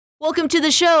Welcome to the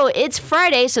show. It's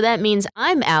Friday, so that means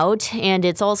I'm out, and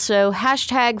it's also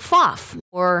hashtag FOF,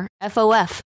 or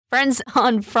FOF, Friends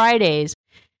on Fridays.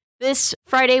 This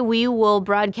Friday, we will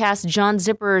broadcast John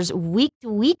Zipper's Week to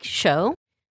Week show.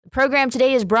 The program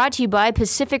today is brought to you by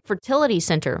Pacific Fertility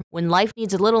Center. When life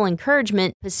needs a little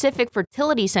encouragement, Pacific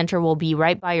Fertility Center will be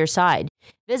right by your side.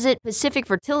 Visit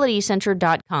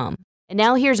pacificfertilitycenter.com. And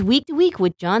now here's Week to Week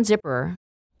with John Zipperer.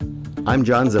 I'm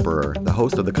John Zipperer, the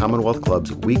host of the Commonwealth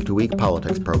Club's Week to Week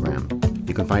politics program.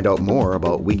 You can find out more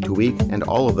about Week to Week and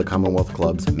all of the Commonwealth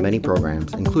Club's many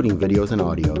programs, including videos and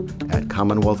audio, at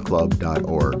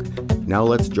commonwealthclub.org. Now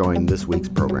let's join this week's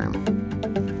program.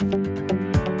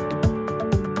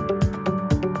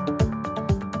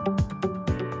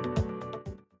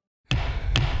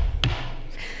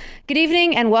 Good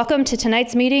evening and welcome to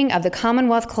tonight's meeting of the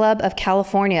Commonwealth Club of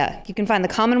California. You can find the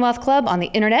Commonwealth Club on the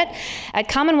internet at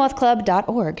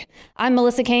commonwealthclub.org. I'm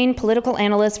Melissa Kane, political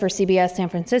analyst for CBS San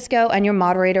Francisco and your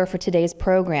moderator for today's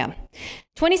program.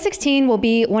 2016 will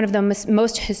be one of the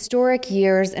most historic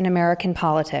years in American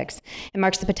politics. It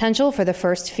marks the potential for the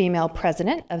first female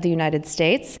president of the United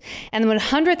States and the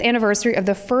 100th anniversary of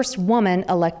the first woman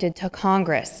elected to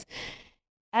Congress.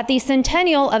 At the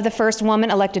centennial of the first woman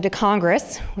elected to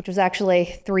Congress, which was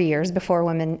actually 3 years before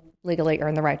women legally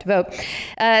earned the right to vote,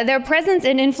 their presence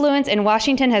and influence in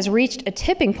Washington has reached a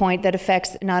tipping point that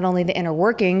affects not only the inner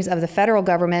workings of the federal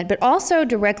government, but also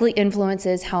directly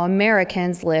influences how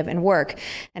Americans live and work.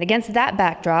 And against that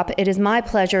backdrop, it is my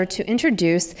pleasure to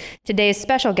introduce today's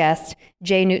special guest,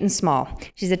 Jay Newton Small.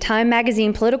 She's a Time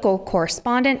magazine political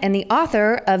correspondent and the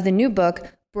author of the new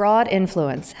book, Broad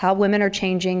Influence: How Women Are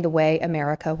Changing the Way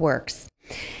America Works.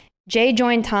 Jay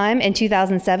joined Time in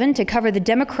 2007 to cover the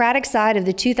Democratic side of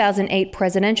the 2008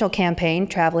 presidential campaign,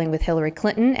 traveling with Hillary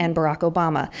Clinton and Barack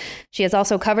Obama. She has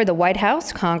also covered the White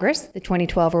House, Congress, the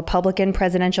 2012 Republican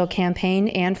presidential campaign,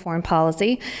 and foreign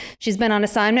policy. She's been on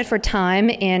assignment for Time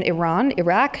in Iran,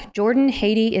 Iraq, Jordan,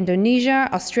 Haiti, Indonesia,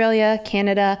 Australia,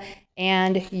 Canada,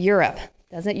 and Europe.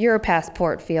 Doesn't your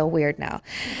passport feel weird now?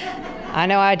 I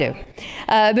know I do.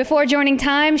 Before joining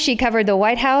Time, she covered the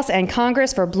White House and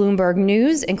Congress for Bloomberg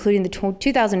News, including the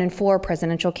 2004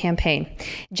 presidential campaign.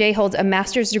 Jay holds a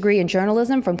master's degree in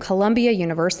journalism from Columbia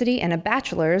University and a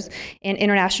bachelor's in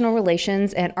international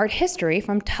relations and art history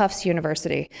from Tufts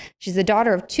University. She's the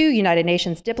daughter of 2 United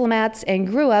Nations diplomats and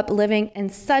grew up living in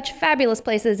such fabulous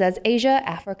places as Asia,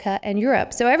 Africa, and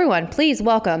Europe. So everyone, please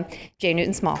welcome Jay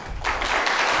Newton Small.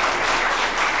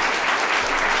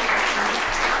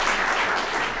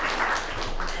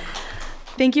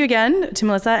 Thank you again to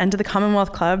Melissa and to the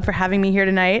Commonwealth Club for having me here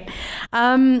tonight.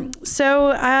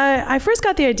 I first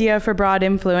got the idea for Broad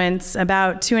Influence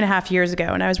about 2.5 years ago,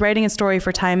 and I was writing a story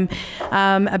for Time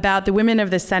about the women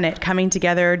of the Senate coming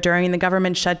together during the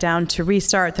government shutdown to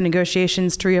restart the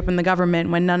negotiations to reopen the government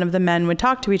when none of the men would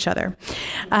talk to each other.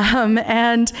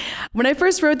 And when I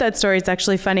first wrote that story, it's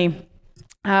actually funny.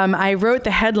 I wrote the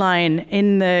headline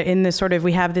in the sort of,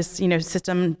 we have this,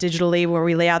 system digitally where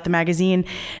we lay out the magazine.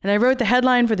 And I wrote the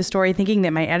headline for the story thinking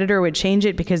that my editor would change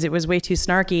it because it was way too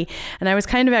snarky. And I was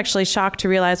kind of actually shocked to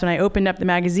realize when I opened up the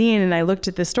magazine and I looked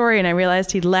at the story and I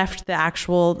realized he'd left the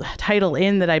actual title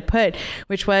in that I put,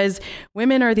 which was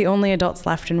 "Women Are the Only Adults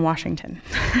Left in Washington."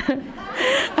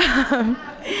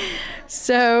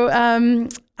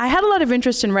 I had a lot of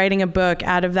interest in writing a book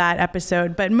out of that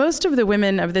episode, but most of the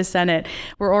women of the Senate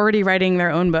were already writing their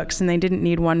own books and they didn't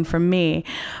need one from me.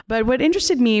 But what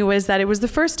interested me was that it was the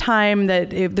first time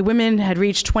that the women had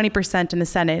reached 20% in the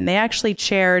Senate, and they actually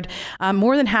chaired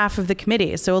more than half of the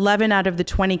committees. So 11 out of the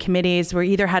 20 committees were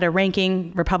either had a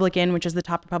ranking Republican, which is the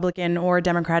top Republican, or a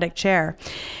Democratic chair.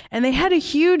 And they had a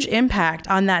huge impact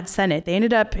on that Senate. They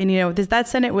ended up, that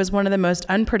Senate was one of the most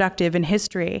unproductive in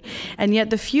history. And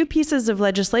yet the few pieces of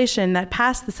legislation that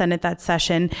passed the Senate that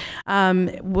session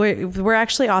were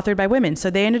actually authored by women. So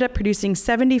they ended up producing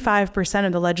 75%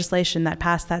 of the legislation that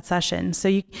passed that session.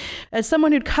 So as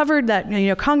someone who'd covered that,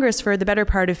 Congress for the better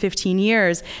part of 15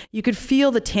 years, you could feel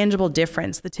the tangible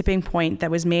difference, the tipping point that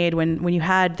was made when you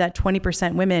had that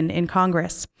 20% women in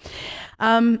Congress.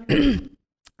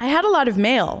 I had a lot of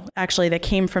mail, actually, that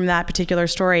came from that particular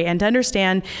story. And to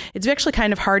understand, it's actually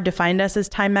kind of hard to find us as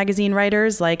Time magazine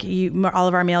writers. Like all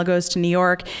of our mail goes to New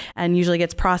York and usually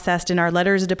gets processed in our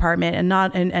letters department,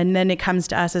 and then it comes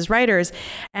to us as writers.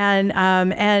 And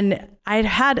I'd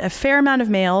had a fair amount of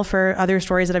mail for other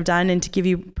stories that I've done, and to give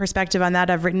you perspective on that,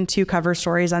 I've written 2 cover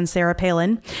stories on Sarah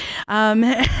Palin.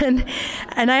 And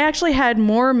I actually had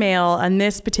more mail on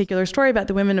this particular story about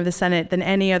the women of the Senate than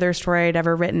any other story I'd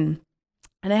ever written.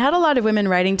 And I had a lot of women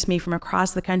writing to me from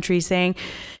across the country saying,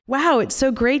 wow, it's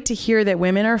so great to hear that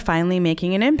women are finally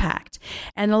making an impact.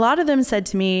 And a lot of them said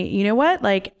to me, you know what,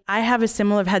 like I have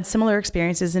had similar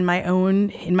experiences in my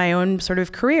own sort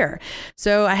of career.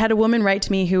 So I had a woman write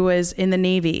to me who was in the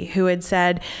Navy who had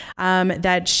said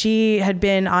that she had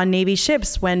been on Navy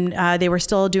ships when they were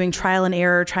still doing trial and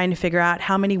error, trying to figure out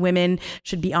how many women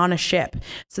should be on a ship.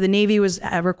 So the Navy was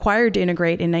required to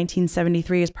integrate in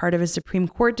 1973 as part of a Supreme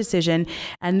Court decision.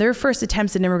 And their first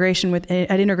attempts at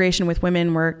integration with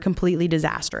women were completely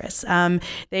disastrous.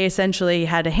 They essentially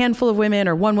had a handful of women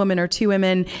or one woman or two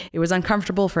women. It was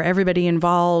uncomfortable for everybody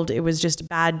involved. It was just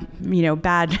bad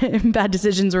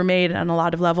decisions were made on a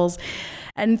lot of levels.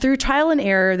 And through trial and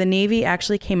error, the Navy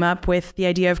actually came up with the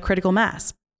idea of critical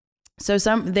mass. So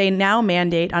they now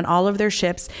mandate on all of their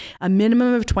ships a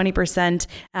minimum of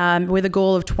 20% with a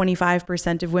goal of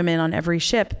 25% of women on every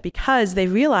ship, because they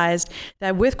realized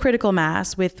that with critical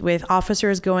mass, with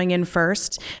officers going in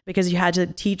first, because you had to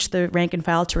teach the rank and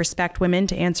file to respect women,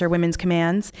 to answer women's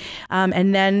commands,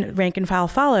 and then rank and file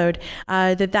followed,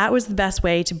 that was the best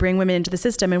way to bring women into the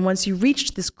system. And once you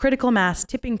reached this critical mass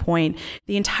tipping point,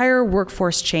 the entire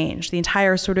workforce changed. The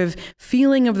entire sort of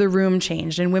feeling of the room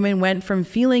changed, and women went from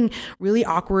feeling really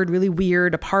awkward, really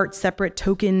weird, apart, separate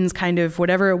tokens, kind of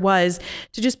whatever it was,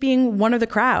 to just being one of the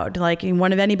crowd, like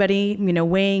one of anybody,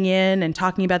 weighing in and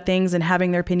talking about things and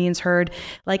having their opinions heard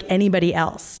like anybody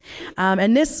else.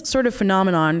 And this sort of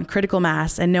phenomenon, critical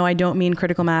mass, and no, I don't mean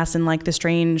critical mass in like the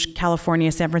strange California,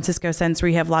 San Francisco sense where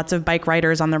you have lots of bike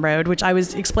riders on the road, which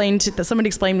somebody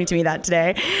explained to me that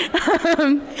today.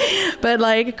 But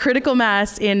like critical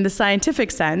mass in the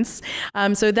scientific sense.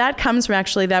 So that comes from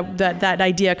actually that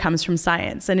idea comes from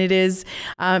science. And it is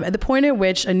at the point at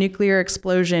which a nuclear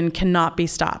explosion cannot be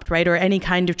stopped, right? Or any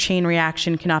kind of chain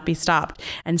reaction cannot be stopped.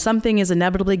 And something is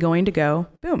inevitably going to go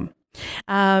boom.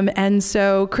 And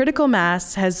so critical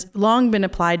mass has long been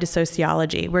applied to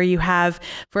sociology, where you have,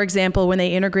 for example, when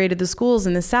they integrated the schools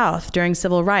in the South during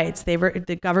civil rights,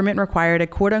 the government required a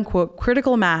quote unquote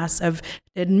critical mass of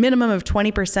a minimum of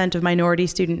 20% of minority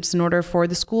students in order for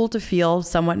the school to feel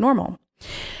somewhat normal.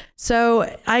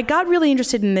 So I got really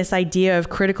interested in this idea of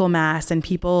critical mass and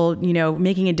people,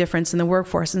 making a difference in the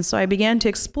workforce. And so I began to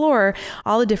explore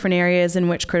all the different areas in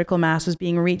which critical mass was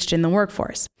being reached in the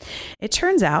workforce. It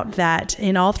turns out that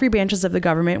in all three branches of the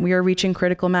government, we are reaching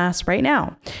critical mass right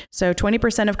now. So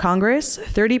 20% of Congress,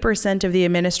 30% of the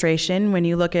administration, when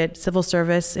you look at civil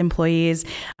service employees,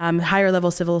 higher level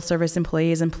civil service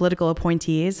employees and political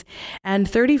appointees, and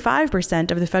 35%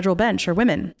 of the federal bench are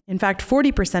women. In fact,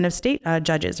 40% of state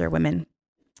judges are women.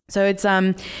 So it's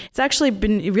actually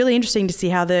been really interesting to see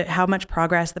how much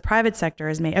progress the private sector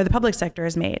has made, or the public sector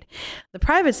has made. The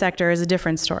private sector is a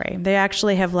different story. They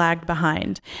actually have lagged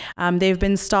behind. They've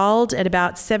been stalled at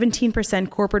about 17%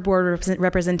 corporate board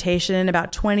representation,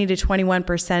 about 20 to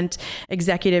 21%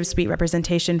 executive suite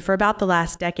representation for about the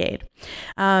last decade.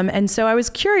 And so I was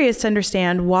curious to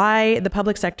understand why the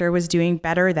public sector was doing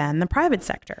better than the private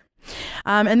sector.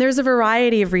 And there's a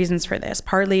variety of reasons for this.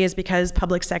 Partly is because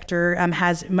public sector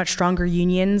has much stronger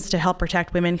unions to help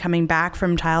protect women coming back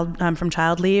from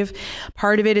child leave.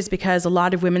 Part of it is because a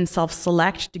lot of women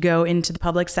self-select to go into the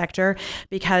public sector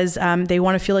because they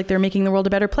want to feel like they're making the world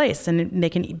a better place, and they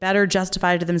can better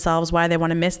justify to themselves why they want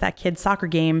to miss that kid's soccer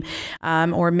game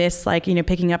or miss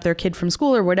picking up their kid from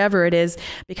school or whatever it is,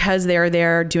 because they're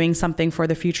there doing something for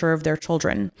the future of their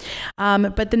children.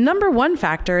 But the number one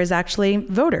factor is actually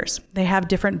voters. They have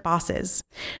different bosses.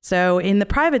 So in the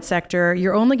private sector,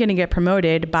 you're only going to get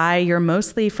promoted by your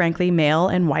mostly, frankly, male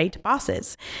and white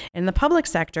bosses. In the public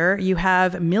sector, you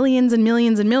have millions and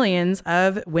millions and millions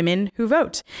of women who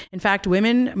vote. In fact,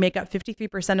 women make up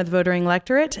 53% of the voting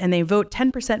electorate, and they vote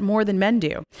 10% more than men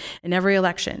do in every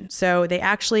election. So they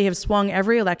actually have swung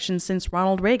every election since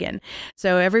Ronald Reagan.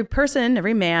 So every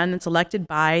man that's elected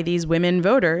by these women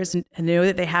voters know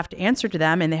that they have to answer to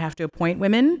them, and they have to appoint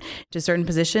women to certain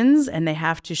positions, and they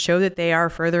have to show that they are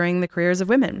furthering the careers of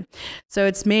women. So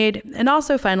it's made, and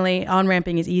also finally,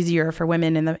 on-ramping is easier for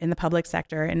women in the public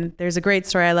sector. And there's a great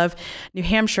story I love. New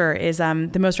Hampshire is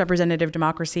the most representative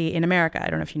democracy in America.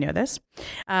 I don't know if you know this,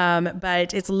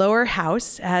 but its lower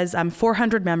house has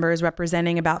 400 members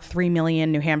representing about 3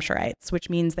 million New Hampshireites, which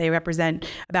means they represent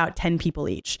about 10 people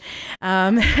each.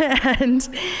 And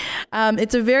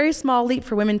it's a very small leap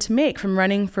for women to make, from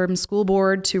running from school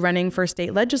board to running for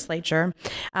state legislature.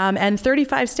 And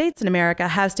 35 states in America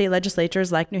have state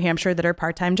legislatures like New Hampshire that are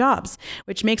part-time jobs,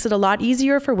 which makes it a lot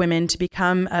easier for women to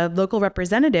become a local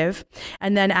representative.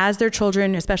 And then as their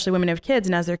children, especially women have kids,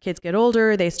 and as their kids get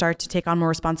older, they start to take on more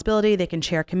responsibility. They can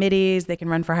chair committees, they can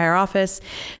run for higher office.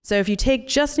 So if you take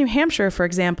just New Hampshire, for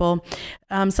example,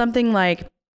 something like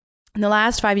in the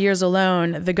last 5 years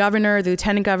alone, the governor, the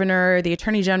lieutenant governor, the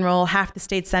attorney general, half the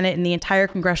state senate, and the entire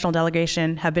congressional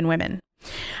delegation have been women.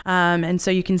 And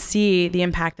so you can see the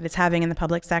impact that it's having in the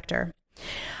public sector.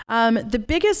 The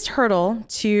biggest hurdle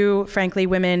to, frankly,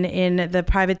 women in the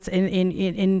private,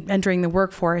 in entering the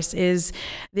workforce is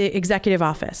the executive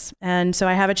office. And so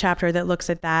I have a chapter that looks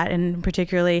at that, and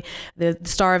particularly the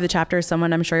star of the chapter is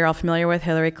someone I'm sure you're all familiar with,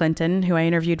 Hillary Clinton, who I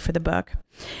interviewed for the book.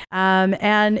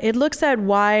 And it looks at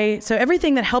why, so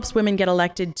everything that helps women get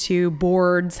elected to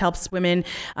boards, helps women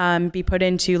be put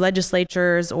into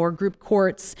legislatures or group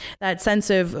courts, that sense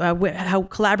of how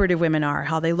collaborative women are,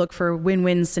 how they look for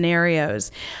win-win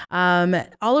scenarios.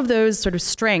 All of those sort of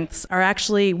strengths are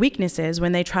actually weaknesses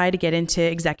when they try to get into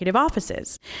executive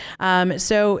offices.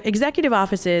 So executive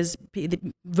offices,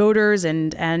 voters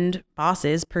and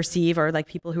bosses perceive, or like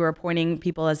people who are appointing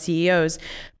people as CEOs,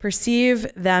 perceive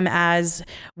them as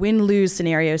win-lose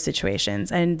scenario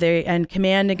situations, and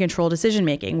command and control decision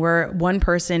making, where one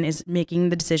person is making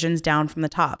the decisions down from the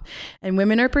top. And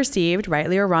women are perceived,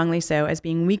 rightly or wrongly so, as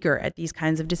being weaker at these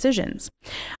kinds of decisions.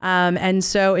 And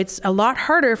so it's a lot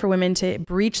harder for women to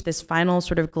breach this final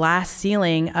sort of glass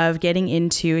ceiling of getting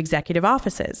into executive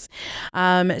offices.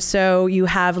 So you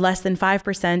have less than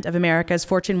 5% of America's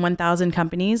Fortune 1000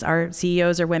 companies, our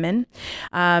CEOs are women.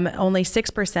 Only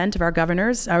 6% of our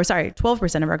governors,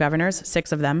 12% of our governors,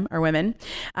 6 of them are women.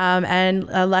 And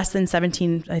less than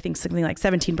 17, I think something like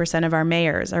 17% of our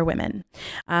mayors are women.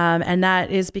 And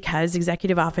that is because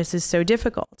executive office is so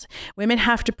difficult. Women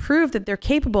have to prove that they're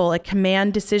capable at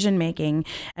command decision making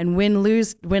and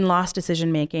win-loss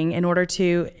decision making in order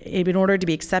to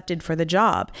be accepted for the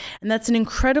job. And that's an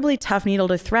incredibly tough needle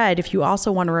to thread if you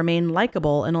also want to remain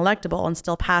likable and electable and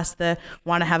still pass the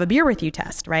want to have a beer with you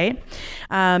test, right?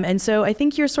 And so I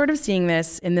think you're sort of seeing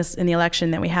this in the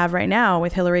election that we have right now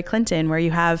with Hillary Clinton, where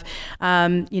you have,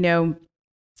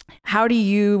 how do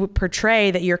you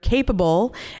portray that you're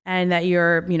capable and that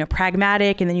you're,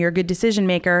 pragmatic and that you're a good decision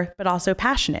maker, but also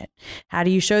passionate? How do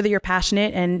you show that you're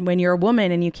passionate and when you're a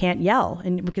woman and you can't yell?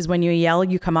 And because when you yell,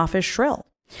 you come off as shrill.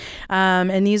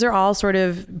 And these are all sort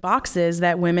of boxes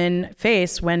that women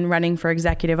face when running for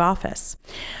executive office.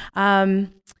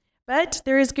 But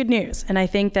there is good news. And I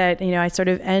think that, I sort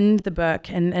of end the book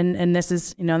and this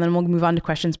is, and then we'll move on to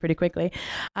questions pretty quickly,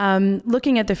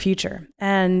 looking at the future.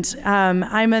 And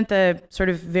I'm at the sort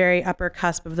of very upper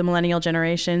cusp of the millennial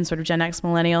generation, sort of Gen X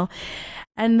millennial.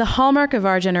 And the hallmark of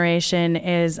our generation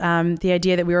is the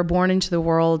idea that we were born into the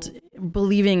world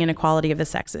believing in equality of the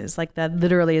sexes. Like that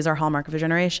literally is our hallmark of a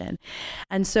generation.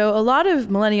 And so a lot of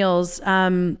millennials,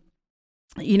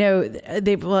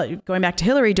 going back to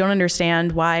Hillary, don't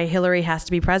understand why Hillary has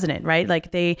to be president, right?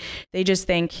 Like they just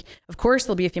think, of course,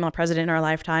 there'll be a female president in our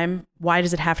lifetime. Why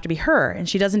does it have to be her? And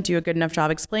she doesn't do a good enough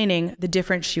job explaining the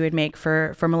difference she would make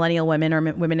for millennial women or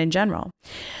women in general.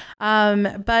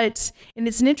 And it's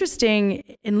an interesting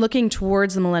in looking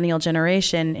towards the millennial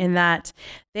generation in that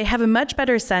they have a much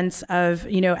better sense of,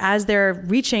 as they're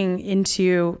reaching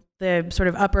into the sort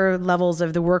of upper levels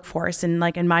of the workforce and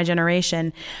like in my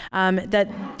generation, that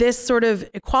this sort of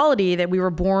equality that we were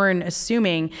born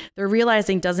assuming, they're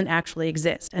realizing doesn't actually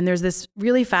exist. And there's this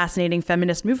really fascinating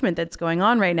feminist movement that's going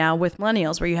on right now with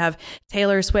millennials, where you have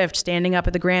Taylor Swift standing up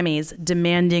at the Grammys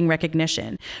demanding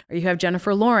recognition, or you have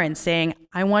Jennifer Lawrence saying,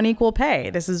 I want equal pay.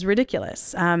 This is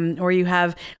ridiculous. Or you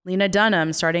have Lena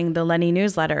Dunham starting the Lenny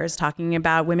newsletters talking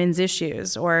about women's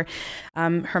issues, or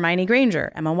Hermione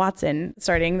Granger, Emma Watson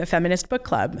starting the feminist book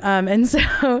club. And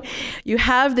so you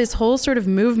have this whole sort of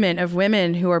movement of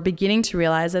women who are beginning to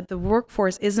realize that the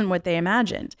workforce isn't what they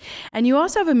imagined. And you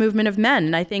also have a movement of men,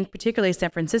 and I think particularly San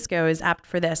Francisco is apt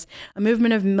for this, a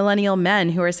movement of millennial men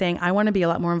who are saying, I want to be a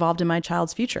lot more involved in my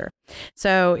child's future.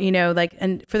 So,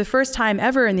 and for the first time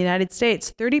ever in the United States,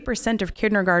 30% of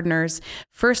kindergartners'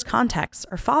 first contacts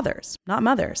are fathers, not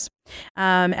mothers.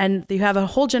 And you have a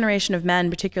whole generation of men,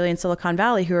 particularly in Silicon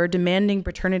Valley, who are demanding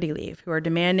paternity leave, who are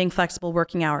demanding flexible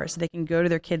working hours so they can go to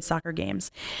their kids' soccer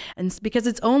games. And because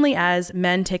it's only as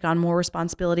men take on more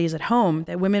responsibilities at home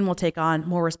that women will take on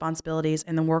more responsibilities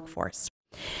in the workforce.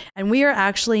 And we are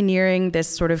actually nearing this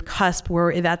sort of cusp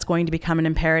where that's going to become an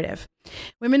imperative.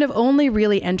 Women have only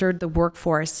really entered the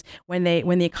workforce when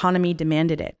the economy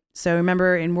demanded it. So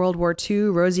remember in World War II,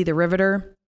 Rosie the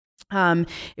Riveter,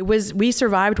 We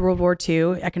survived World War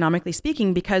II, economically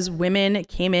speaking, because women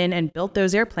came in and built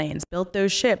those airplanes, built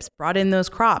those ships, brought in those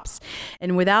crops.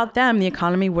 And without them, the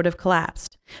economy would have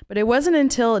collapsed. But it wasn't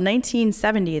until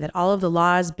 1970 that all of the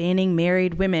laws banning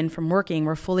married women from working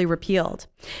were fully repealed.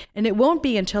 And it won't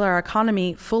be until our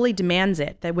economy fully demands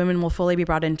it that women will fully be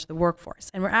brought into the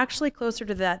workforce. And we're actually closer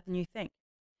to that than you think.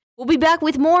 We'll be back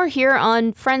with more here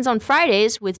on Friends on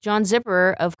Fridays with John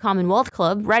Zipperer of Commonwealth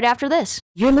Club right after this.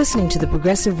 You're listening to the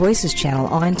Progressive Voices channel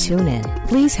on TuneIn.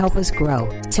 Please help us grow.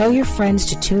 Tell your friends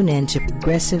to tune in to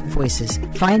Progressive Voices.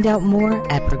 Find out more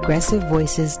at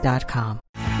progressivevoices.com.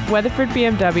 Weatherford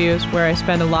BMW is where I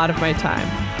spend a lot of my time.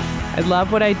 I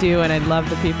love what I do and I love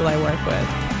the people I work with.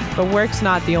 But work's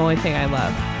not the only thing I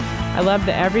love. I love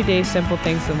the everyday simple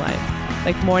things in life,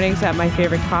 like mornings at my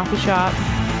favorite coffee shop,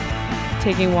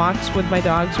 taking walks with my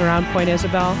dogs around Point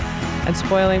Isabel, and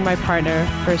spoiling my partner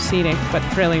for a scenic but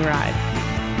thrilling ride.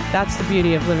 That's the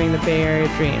beauty of living the Bay Area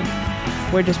dream.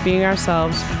 We're just being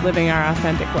ourselves, living our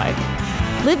authentic life.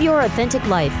 Live your authentic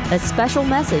life, a special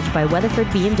message by Weatherford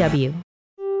BMW.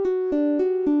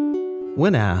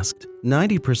 When asked,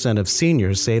 90% of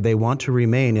seniors say they want to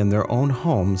remain in their own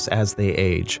homes as they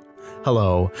age.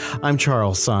 Hello, I'm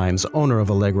Charles Symes, owner of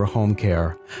Allegra Home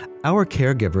Care. Our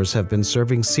caregivers have been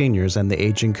serving seniors and the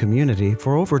aging community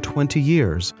for over 20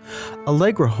 years.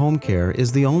 Allegra Home Care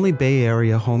is the only Bay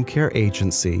Area home care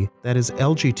agency that is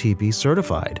LGTB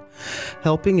certified.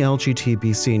 Helping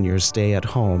LGTB seniors stay at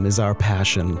home is our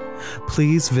passion.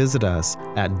 Please visit us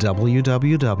at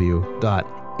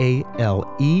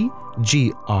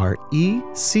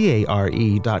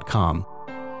www.alegrecare.com.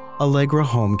 Allegra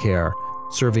Home Care,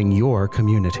 serving your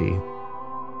community.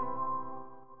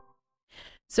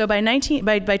 So by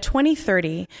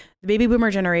 2030, the baby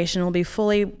boomer generation will be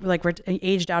fully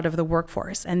aged out of the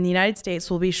workforce, and the United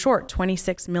States will be short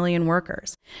 26 million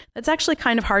workers. That's actually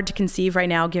kind of hard to conceive right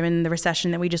now, given the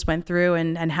recession that we just went through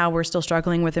and how we're still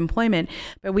struggling with employment.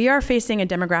 But we are facing a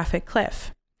demographic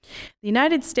cliff. The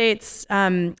United States,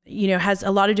 has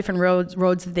a lot of different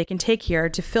roads that they can take here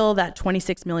to fill that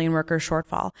 26 million worker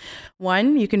shortfall.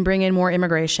 One, you can bring in more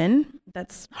immigration.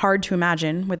 That's hard to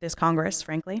imagine with this Congress,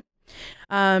 frankly.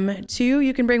 Two,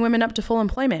 you can bring women up to full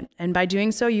employment, and by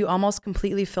doing so, you almost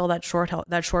completely fill that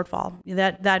shortfall.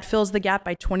 That fills the gap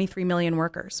by 23 million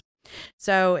workers.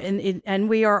 So, and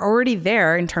we are already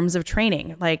there in terms of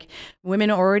training. Like, women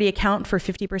already account for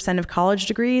 50% of college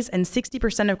degrees and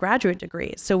 60% of graduate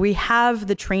degrees. So we have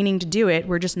the training to do it.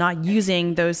 We're just not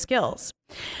using those skills.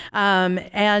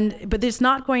 But it's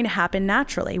not going to happen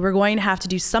naturally. We're going to have to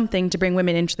do something to bring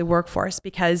women into the workforce,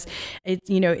 because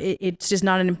it's just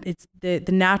not the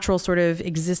natural sort of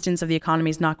existence of the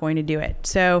economy is not going to do it.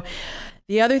 So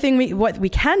the other thing what we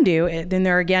can do, then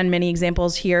there are again many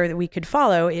examples here that we could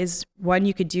follow, is one,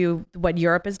 you could do what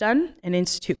Europe has done and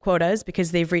institute quotas,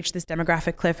 because they've reached this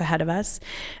demographic cliff ahead of us.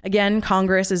 Again,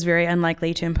 Congress is very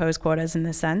unlikely to impose quotas in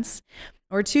this sense.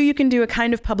 Or two, you can do a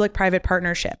kind of public-private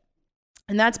partnership.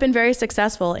 And that's been very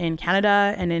successful in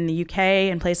Canada and in the UK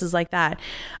and places like that,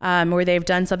 where they've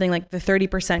done something like the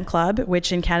 30% Club,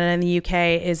 which in Canada and the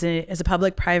UK is a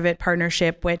public-private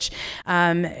partnership, which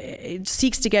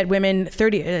seeks to get women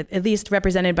at least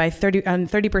represented by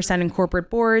 30% in corporate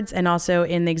boards and also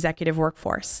in the executive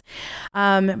workforce.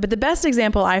 But the best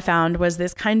example I found was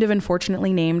this kind of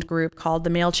unfortunately named group called the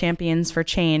Male Champions for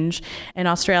Change in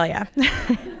Australia.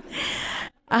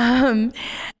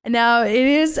 Now it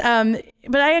is,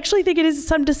 but I actually think it is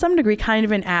to some degree kind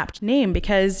of an apt name,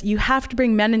 because you have to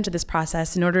bring men into this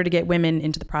process in order to get women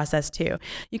into the process too.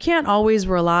 You can't always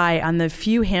rely on the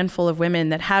few handful of women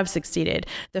that have succeeded,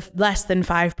 the less than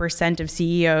 5% of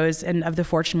CEOs and of the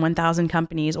Fortune 1000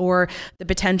 companies, or the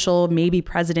potential maybe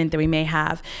president that we may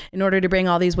have. In order to bring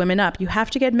all these women up, you have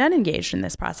to get men engaged in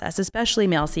this process, especially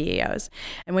male CEOs.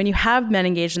 And when you have men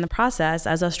engaged in the process,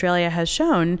 as Australia has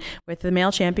shown with the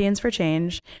Male Champions for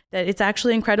Change, that it's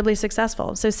actually incredibly successful.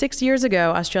 So 6 years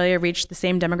ago, Australia reached the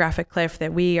same demographic cliff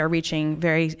that we are reaching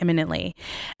very imminently.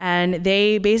 And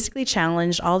they basically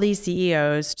challenged all these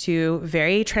CEOs to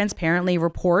very transparently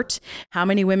report how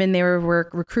many women they were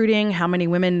recruiting, how many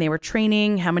women they were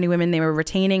training, how many women they were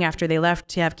retaining after they left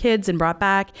to have kids and brought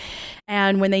back.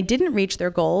 And when they didn't reach their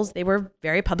goals, they were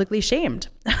very publicly shamed.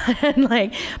 and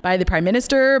like by the prime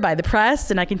minister, by the press.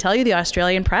 And I can tell you the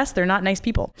Australian press, they're not nice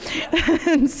people.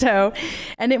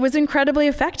 and it was incredibly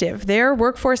effective. Their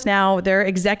workforce now, their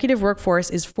executive workforce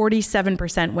is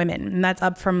 47% women, and that's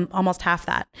up from almost half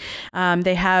that.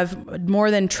 They have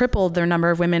more than tripled their number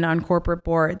of women on corporate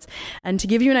boards. And to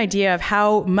give you an idea of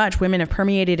how much women have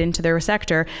permeated into their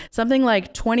sector, something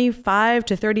like 25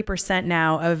 to 30%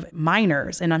 now of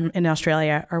miners in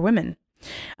Australia are women.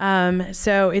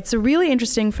 So it's a really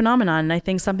interesting phenomenon, and I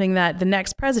think something that the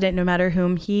next president, no matter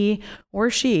whom he or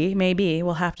she may be,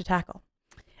 will have to tackle.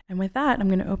 And with that, I'm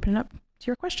going to open it up to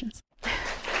your questions.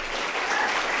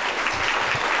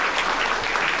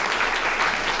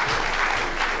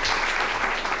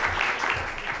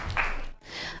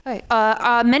 All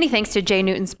right. Many thanks to Jay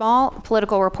Newton-Small,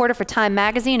 political reporter for Time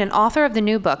Magazine and author of the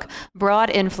new book, Broad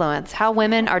Influence, How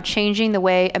Women Are Changing the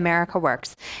Way America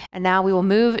Works. And now we will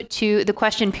move to the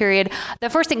question period. The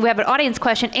first thing, we have an audience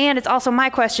question, and it's also my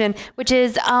question, which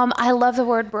is, I love the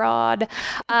word broad.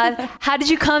 How did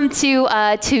you come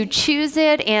to choose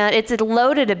it? And it's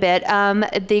loaded a bit.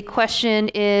 The question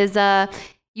is,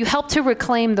 you help to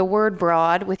reclaim the word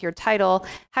broad with your title.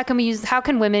 How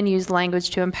can women use language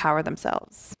to empower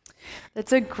themselves?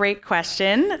 That's a great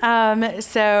question.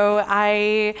 So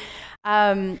I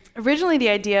originally the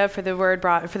idea for the word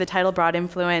broad, for the title Broad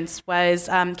Influence was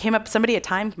somebody at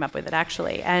Time came up with it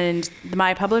actually, and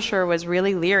my publisher was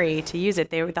really leery to use it.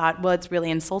 They thought, well, it's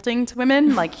really insulting to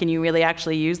women. Like, can you really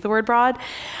actually use the word broad?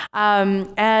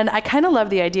 And I kind of love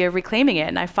the idea of reclaiming it,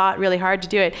 and I fought really hard to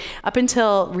do it up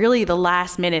until really the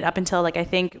last minute. Up until I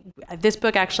think this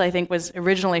book actually I think was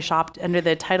originally shopped under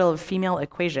the title of Female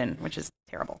Equation, which is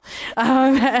terrible.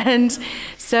 And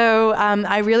so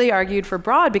I really argued for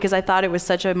broad because I thought it was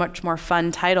such a much more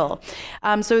fun title.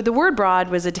 So the word broad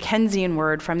was a Dickensian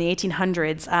word from the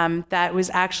 1800s that was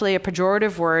actually a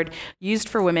pejorative word used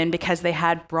for women because they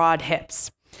had broad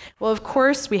hips. Well, of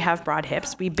course, we have broad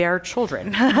hips. We bear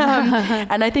children.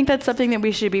 And I think that's something that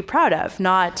we should be proud of,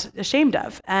 not ashamed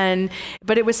of.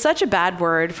 But it was such a bad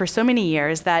word for so many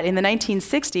years that in the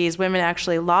 1960s, women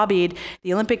actually lobbied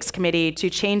the Olympics Committee to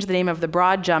change the name of the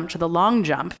broad jump to the long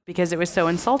jump because it was so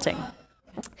insulting.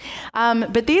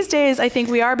 But these days, I think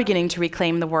we are beginning to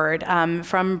reclaim the word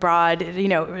from broad,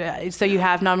 so you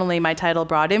have not only my title,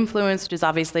 Broad Influence, which is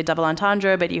obviously double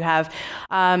entendre, but you have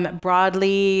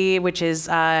Broadly, which is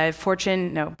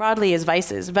Broadly is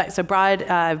Vice's. So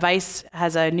Vice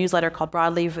has a newsletter called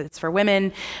Broadly, it's for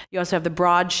women. You also have the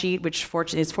Broadsheet, which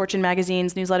is Fortune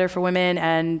Magazine's newsletter for women,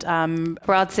 and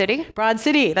Broad City? Broad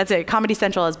City, that's it. Comedy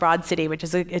Central is Broad City, which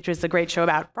is a great show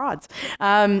about broads.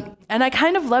 And I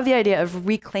kind of love the idea of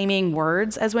reclaiming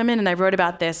words as women, and I wrote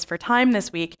about this for Time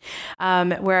this week,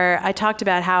 where I talked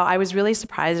about how I was really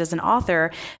surprised as an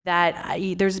author that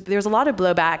there's a lot of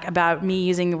blowback about me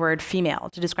using the word female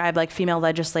to describe like female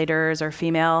legislators or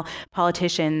female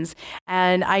politicians,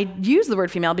 and I use the word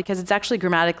female because it's actually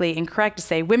grammatically incorrect to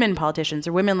say women politicians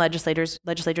or women legislators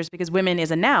because women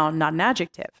is a noun, not an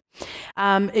adjective.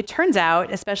 It turns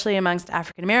out, especially amongst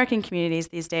African American communities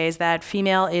these days, that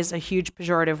female is a huge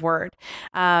pejorative word,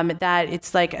 that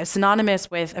it's like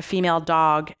synonymous with a female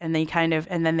dog, and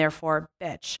then therefore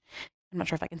bitch. I'm not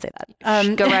sure if I can say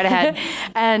that. Go right ahead.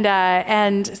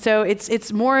 And so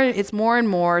it's more and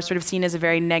more sort of seen as a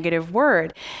very negative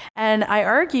word. And I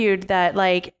argued that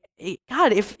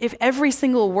God, if every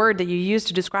single word that you use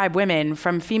to describe women,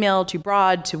 from female to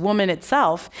broad to woman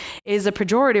itself, is a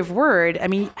pejorative word, I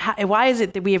mean, why is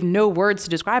it that we have no words to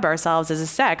describe ourselves as a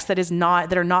sex that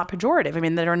are not pejorative? I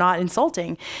mean, that are not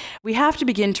insulting? We have to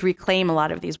begin to reclaim a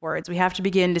lot of these words. We have to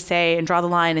begin to say and draw the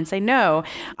line and say, no,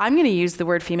 I'm going to use the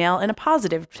word female in a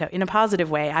positive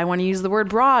way. I want to use the word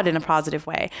broad in a positive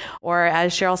way. Or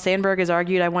as Sheryl Sandberg has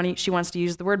argued, she wants to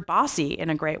use the word bossy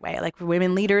in a great way. Like,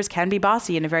 women leaders can be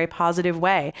bossy in a very positive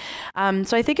way.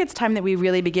 So I think it's time that we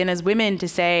really begin as women to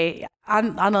say,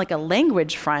 on like a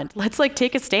language front, let's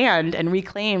take a stand and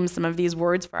reclaim some of these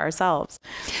words for ourselves.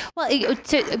 Well, there you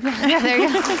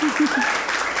go.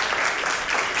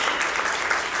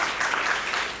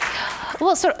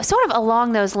 Well, sort of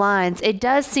along those lines, it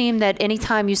does seem that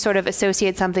anytime you sort of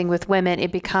associate something with women,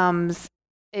 it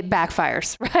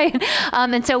backfires, right?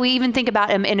 And so we even think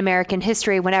about in American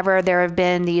history, whenever there have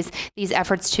been these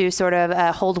efforts to sort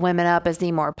of hold women up as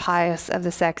the more pious of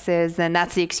the sexes, and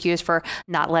that's the excuse for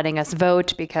not letting us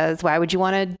vote, because why would you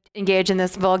want to engage in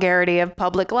this vulgarity of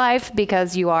public life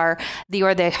because you are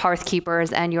the hearth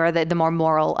keepers and you're the more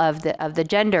moral of the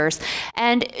genders.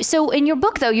 And so in your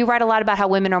book, though, you write a lot about how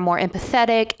women are more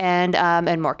empathetic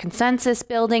and more consensus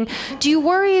building. Do you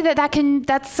worry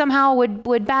that somehow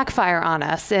would backfire on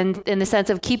us in the sense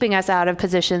of keeping us out of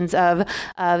positions of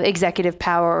executive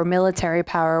power or military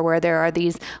power where there are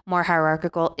these more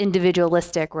hierarchical,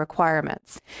 individualistic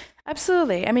requirements?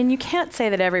 Absolutely. I mean, you can't say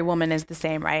that every woman is the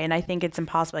same, right? And I think it's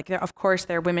impossible. Like, of course,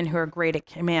 there are women who are great at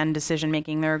command decision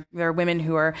making. There are women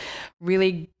who are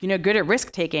really, good at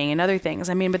risk taking and other things.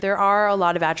 I mean, but there are a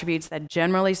lot of attributes that,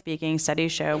 generally speaking,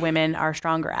 studies show women are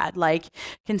stronger at, like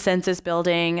consensus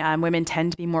building. Women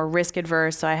tend to be more risk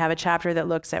adverse. So I have a chapter that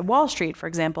looks at Wall Street, for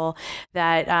example,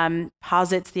 that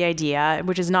posits the idea,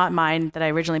 which is not mine that I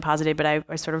originally posited, but I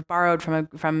sort of borrowed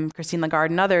from Christine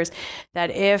Lagarde and others, that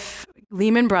if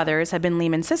Lehman Brothers had been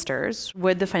Lehman Sisters,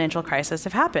 would the financial crisis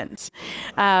have happened?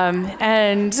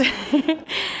 And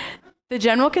the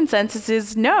general consensus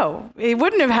is no, it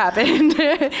wouldn't have happened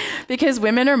because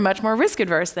women are much more risk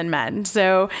adverse than men.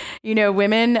 So,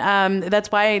 women, that's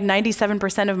why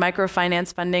 97% of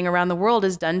microfinance funding around the world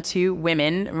is done to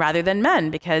women rather than men,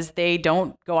 because they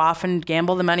don't go off and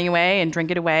gamble the money away and drink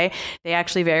it away. They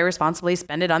actually very responsibly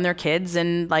spend it on their kids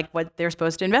and like what they're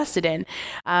supposed to invest it in.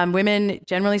 Women,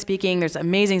 generally speaking, there's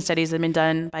amazing studies that have been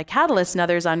done by Catalyst and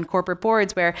others on corporate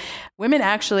boards where women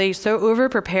actually so over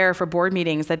prepare for board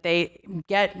meetings that they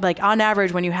get, like, on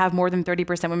average, when you have more than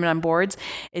 30% women on boards,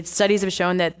 studies have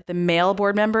shown that the male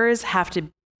board members have to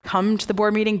come to the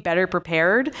board meeting better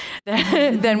prepared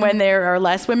than when there are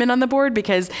less women on the board,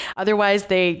 because otherwise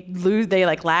they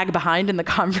lag behind in the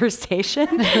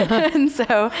conversation. And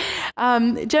so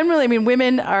generally, I mean,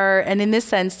 women are, and in this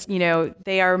sense,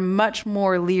 they are much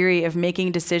more leery of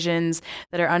making decisions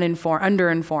that are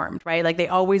underinformed, right? Like they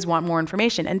always want more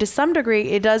information. And to some degree,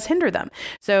 it does hinder them.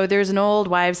 So there's an old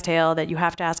wives' tale that you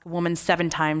have to ask a woman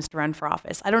 7 times to run for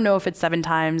office. I don't know if it's 7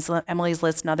 times. Emily's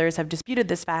List and others have disputed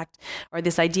this fact or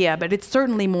this idea, but it's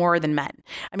certainly more than men.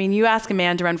 I mean, you ask a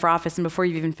man to run for office and before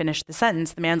you've even finished the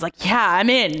sentence, the man's like, yeah, I'm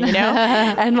in,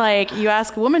 And like you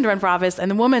ask a woman to run for office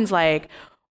and the woman's like,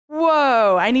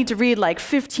 whoa, I need to read like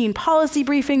 15 policy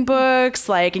briefing books,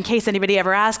 like in case anybody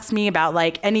ever asks me about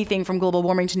like anything from global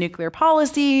warming to nuclear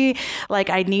policy. Like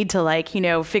I need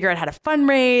to figure out how to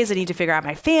fundraise. I need to figure out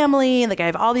my family. Like I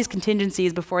have all these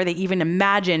contingencies before they even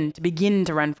imagine to begin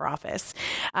to run for office.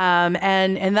 And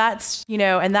that's,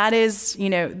 and that is,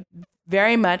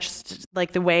 very much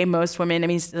like the way most women, I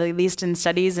mean, at least in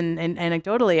studies and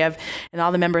anecdotally and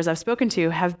all the members I've spoken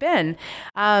to have been.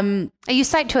 You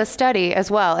cite to a study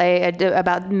as well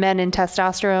about men and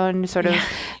testosterone sort of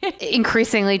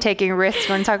increasingly taking risks.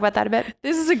 You want to talk about that a bit?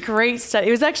 This is a great study.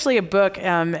 It was actually a book,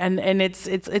 and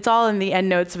it's all in the end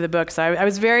notes of the book. So I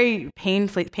was very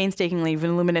painstakingly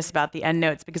voluminous about the end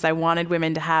notes because I wanted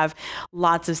women to have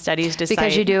lots of studies to cite.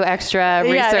 Because you do extra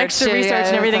research.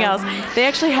 And everything else. They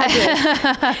actually had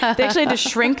to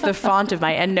shrink the font of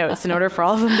my end notes in order for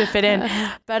all of them to fit in.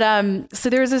 But so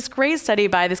there was this great study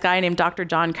by this guy named Dr.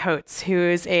 John Coates, who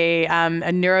is a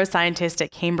neuroscientist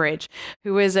at Cambridge,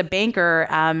 who was a banker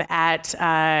at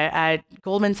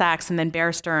Goldman Sachs and then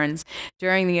Bear Stearns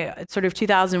during the sort of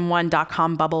 2001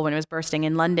 dot-com bubble when it was bursting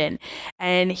in London.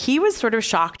 And he was sort of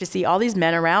shocked to see all these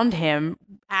men around him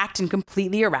act in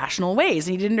completely irrational ways.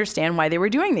 And he didn't understand why they were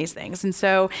doing these things. And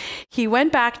so he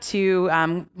went back to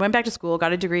school,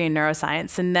 got a degree in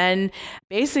neuroscience, and then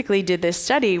basically did this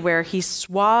study where he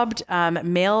swabbed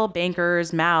male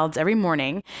bankers' mouths every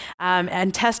morning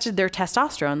and tested their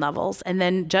testosterone levels, and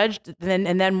then judged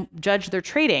their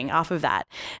trading off of that.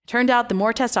 Turned out the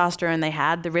more testosterone they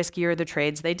had, the riskier the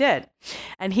trades they did.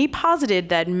 And he posited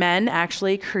that men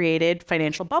actually created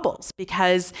financial bubbles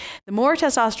because the more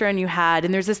testosterone you had,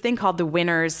 and there's this thing called the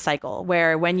winner's cycle,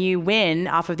 where when you win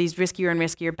off of these riskier and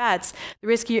riskier bets,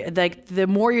 the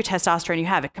more your testosterone you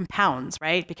have, it compounds,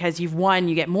 right? Because you've won,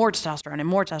 you get more testosterone and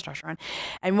more testosterone.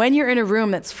 And when you're in a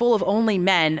room that's full of only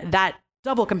men, that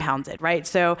double compounds it, right?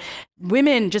 So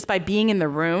women, just by being in the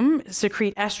room,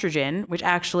 secrete estrogen, which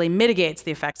actually mitigates the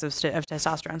effects of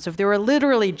testosterone. So if there were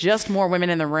literally just more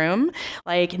women in the room,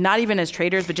 like not even as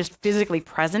traders, but just physically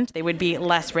present, they would be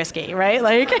less risky, right?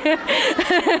 Like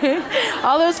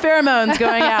all those pheromones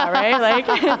going out, right? Like,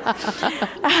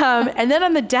 and then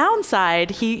on the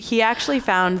downside, he actually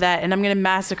found that, and I'm going to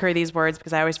massacre these words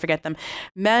because I always forget them.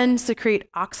 Men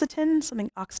secrete oxytocin,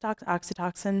 something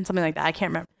like that. I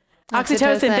can't remember.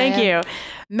 Oxytocin, thank you.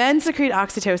 Men secrete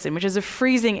oxytocin, which is a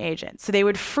freezing agent. So they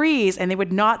would freeze and they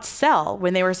would not sell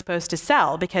when they were supposed to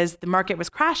sell because the market was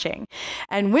crashing.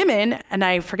 And women, and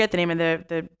I forget the name of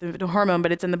the hormone,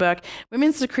 but it's in the book,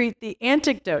 women secrete the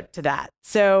antidote to that.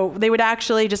 So they would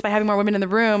actually, just by having more women in the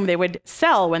room, they would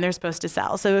sell when they're supposed to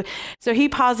sell. So he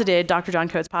posited, Dr. John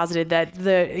Coates posited, that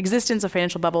the existence of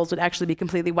financial bubbles would actually be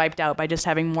completely wiped out by just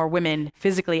having more women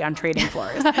physically on trading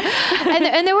floors.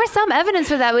 and there was some evidence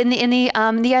for that in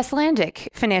the Icelandic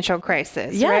financial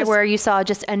crisis, yes. right? Where you saw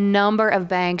just a number of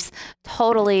banks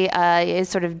totally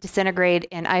sort of disintegrate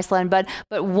in Iceland, but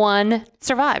one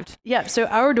survived. Yeah. So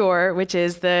Our Door, which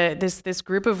is this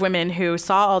group of women who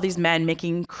saw all these men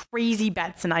making crazy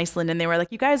bets in Iceland, and they were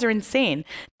like, "You guys are insane.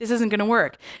 This isn't going to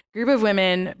work." Group of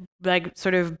women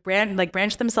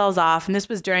branched themselves off, and this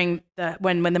was during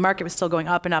when the market was still going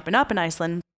up and up and up in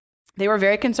Iceland. They were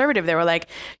very conservative. They were like,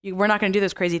 we're not going to do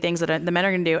those crazy things that the men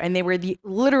are going to do. And they were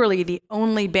literally the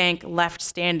only bank left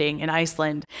standing in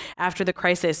Iceland after the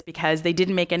crisis because they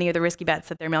didn't make any of the risky bets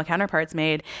that their male counterparts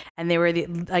made. And they were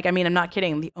I'm not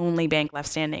kidding, the only bank left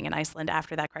standing in Iceland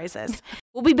after that crisis.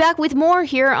 We'll be back with more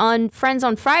here on Friends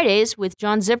on Fridays with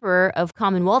John Zipperer of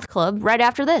Commonwealth Club right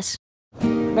after this.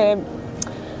 Babe,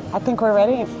 I think we're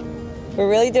ready. We're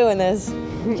really doing this.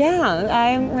 Yeah,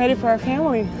 I'm ready for our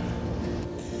family.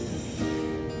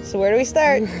 So where do we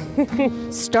start?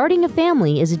 Starting a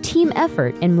family is a team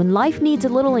effort, and when life needs a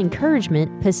little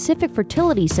encouragement, Pacific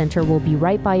Fertility Center will be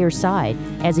right by your side.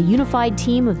 As a unified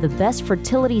team of the best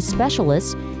fertility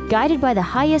specialists, guided by the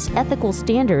highest ethical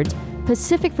standards,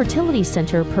 Pacific Fertility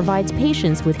Center provides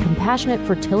patients with compassionate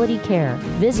fertility care.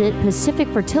 Visit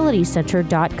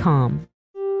pacificfertilitycenter.com.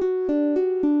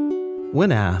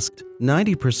 When asked,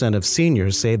 90% of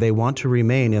seniors say they want to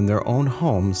remain in their own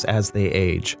homes as they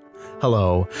age.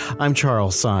 Hello, I'm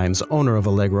Charles Symes, owner of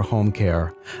Allegra Home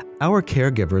Care. Our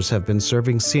caregivers have been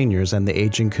serving seniors and the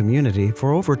aging community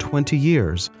for over 20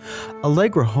 years.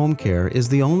 Allegra Home Care is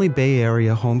the only Bay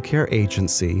Area home care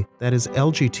agency that is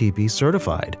LGTB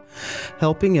certified.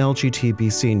 Helping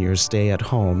LGTB seniors stay at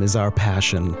home is our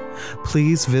passion.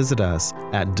 Please visit us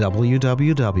at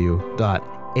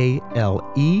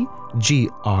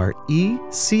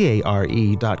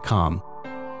www.alegrecare.com.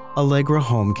 Allegra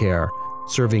Home Care,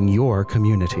 serving your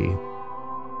community.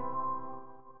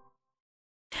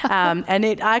 And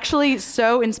it actually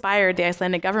so inspired the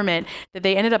Icelandic government that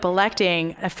they ended up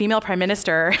electing a female prime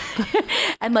minister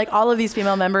and all of these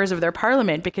female members of their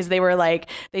parliament because they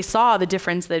saw the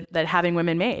difference that having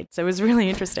women made. So it was really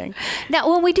interesting.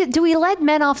 Now, when we do we let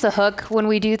men off the hook when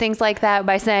we do things like that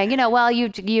by saying, well, you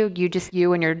and your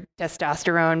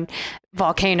testosterone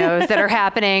volcanoes that are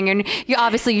happening, and you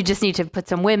just need to put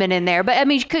some women in there. But I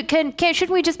mean, shouldn't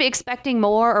we just be expecting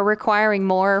more or requiring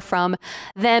more from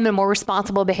them and more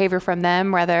responsible behavior from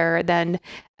them rather than?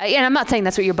 And I'm not saying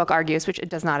that's what your book argues, which it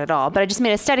does not at all. But I just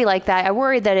made a study like that. I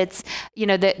worry that it's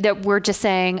that we're just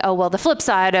saying, oh well, the flip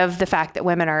side of the fact that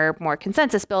women are more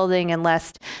consensus building and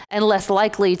less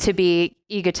likely to be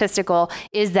egotistical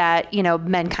is that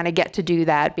men kind of get to do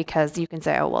that because you can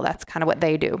say, oh well, that's kind of what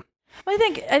they do. Well, I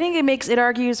think it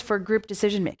argues for group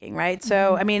decision making, right?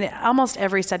 So, I mean, almost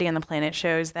every study on the planet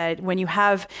shows that when you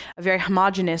have a very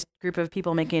homogenous group of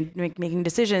people making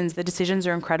decisions, the decisions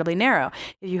are incredibly narrow.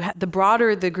 The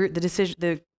broader the group,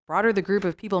 the broader the group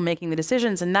of people making the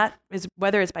decisions, and that is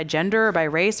whether it's by gender or by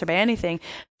race or by anything,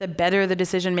 the better the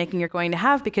decision making you're going to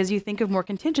have because you think of more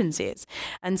contingencies.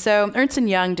 And so Ernst &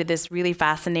 Young did this really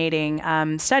fascinating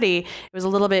study. It was a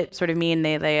little bit sort of mean.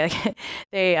 They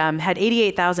had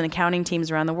 88,000 accounting teams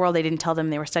around the world. They didn't tell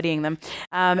them they were studying them,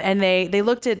 and they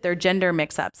looked at their gender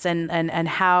mix-ups and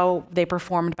how they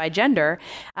performed by gender,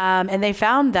 and they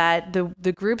found that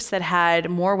the groups that had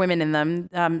more women in them,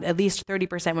 at least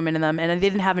 30% women in them, and they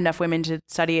didn't have enough women to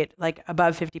study it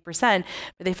above 50%,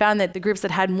 but they found that the groups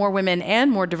that had more women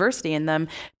and more diversity in them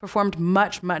performed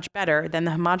much, much better than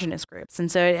the homogenous groups.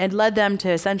 And so it led them to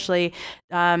essentially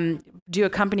do a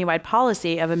company-wide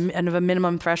policy of a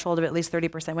minimum threshold of at least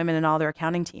 30% women in all their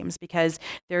accounting teams because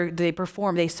they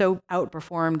so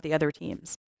outperformed the other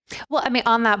teams. Well, I mean,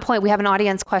 on that point, we have an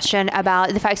audience question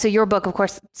about the fact. So your book, of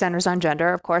course, centers on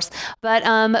gender, of course, but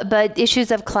issues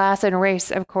of class and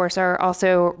race, of course, are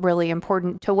also really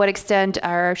important. To what extent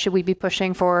should we be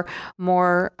pushing for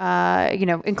more,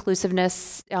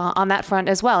 inclusiveness on that front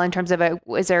as well? In terms of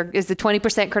is the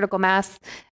 20% critical mass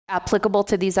applicable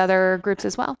to these other groups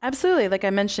as well? Absolutely. Like I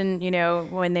mentioned,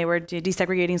 when they were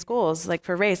desegregating schools, like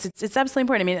for race, it's absolutely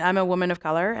important. I mean, I'm a woman of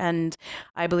color, and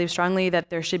I believe strongly that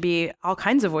there should be all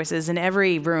kinds of voices in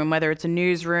every room, whether it's a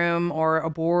newsroom or a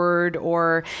board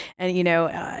or,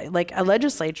 like a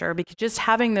legislature, because just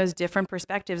having those different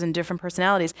perspectives and different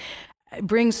personalities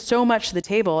brings so much to the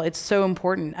table. It's so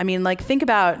important. I mean, like think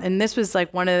about, and this was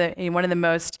like one of the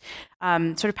most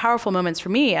sort of powerful moments for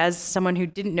me as someone who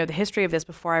didn't know the history of this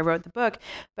before I wrote the book.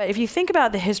 But if you think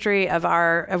about the history of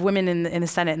women in the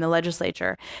Senate and the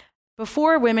legislature,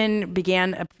 before women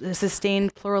began a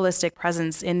sustained pluralistic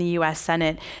presence in the U.S.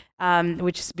 Senate,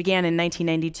 which began in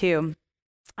 1992,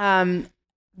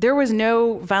 there was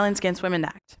no Violence Against Women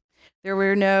Act.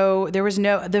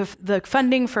 The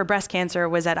funding for breast cancer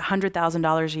was at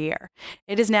 $100,000 a year.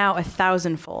 It is now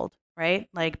 1,000-fold, right?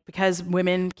 Like, because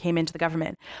women came into the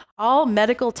government. All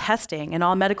medical testing and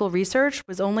all medical research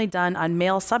was only done on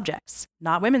male subjects,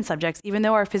 not women subjects, even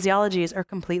though our physiologies are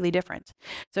completely different.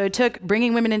 So it took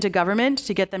bringing women into government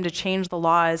to get them to change the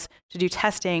laws to do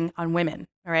testing on women,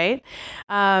 all right?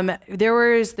 There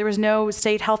was no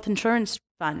state health insurance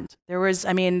fund. There was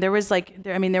no,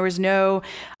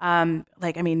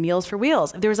 Meals for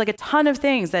Wheels. There was like a ton of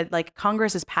things that like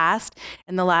Congress has passed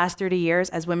in the last 30 years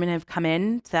as women have come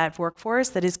in to that workforce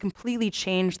that has completely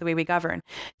changed the way we govern.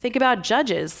 Think about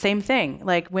judges, same thing.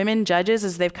 Like women judges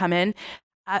as they've come in,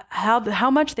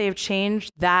 how much they've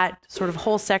changed that sort of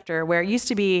whole sector where it used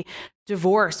to be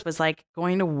divorce was like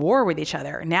going to war with each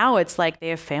other. Now it's like they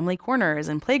have family corners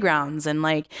and playgrounds and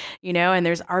and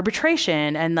there's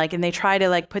arbitration and they try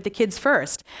to put the kids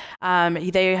first.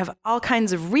 They have all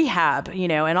kinds of rehab,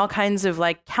 and all kinds of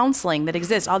counseling that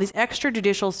exists, all these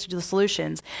extrajudicial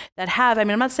solutions that have, I'm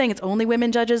not saying it's only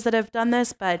women judges that have done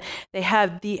this, but they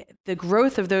have the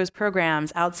growth of those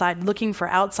programs looking for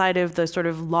outside of the sort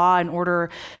of law and order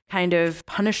kind of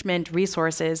punishment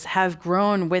resources have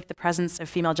grown with the presence of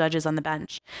female judges on the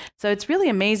bench. So it's really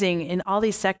amazing in all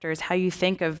these sectors how you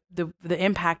think of the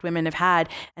impact women have had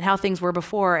and how things were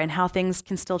before and how things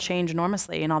can still change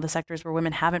enormously in all the sectors where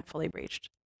women haven't fully breached.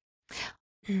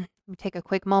 Let me take a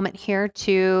quick moment here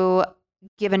to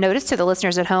give a notice to the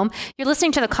listeners at home. You're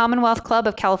listening to the Commonwealth Club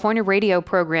of California radio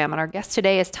program, and our guest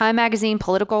today is Time Magazine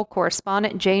political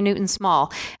correspondent Jay Newton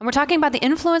Small. And we're talking about the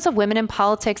influence of women in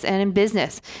politics and in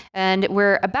business. And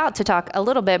we're about to talk a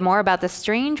little bit more about the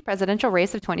strange presidential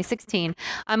race of 2016.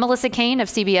 I'm Melissa Kane of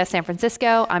CBS San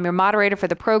Francisco. I'm your moderator for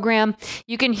the program.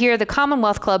 You can hear the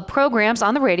Commonwealth Club programs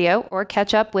on the radio or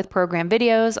catch up with program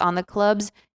videos on the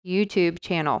club's YouTube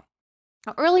channel.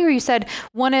 Earlier, you said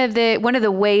one of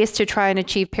the ways to try and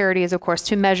achieve parity is, of course,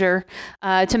 to measure it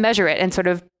and sort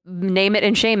of name it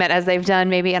and shame it, as they've done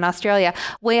maybe in Australia.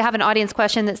 We have an audience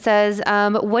question that says,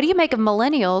 what do you make of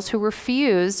millennials who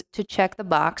refuse to check the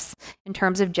box in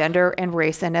terms of gender and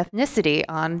race and ethnicity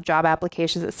on job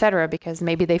applications, et cetera, because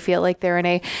maybe they feel like they're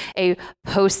in a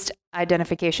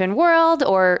post-identification world,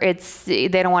 or they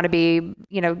don't want to be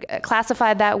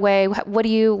classified that way? What do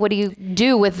you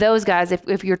do with those guys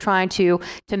if you're trying to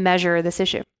measure this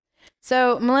issue?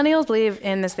 So millennials believe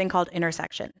in this thing called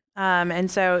intersection. And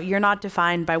so you're not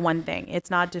defined by one thing. You're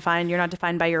not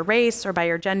defined by your race or by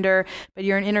your gender, but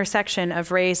you're an intersection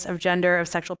of race, of gender, of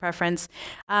sexual preference.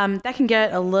 That can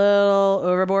get a little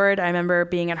overboard. I remember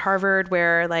being at Harvard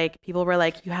where people were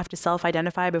like, you have to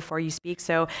self-identify before you speak.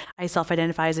 So I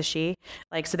self-identify as a she,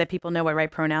 so that people know what right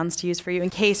pronouns to use for you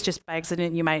in case just by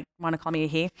accident you might want to call me a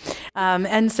he.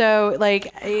 And so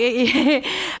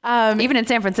even in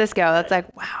San Francisco, that's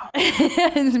like, wow.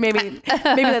 maybe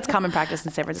that's common practice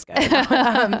in San Francisco.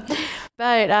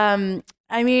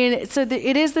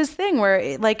 It is this thing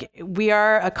where we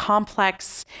are a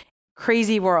complex,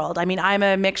 crazy world. I'm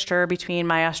a mixture between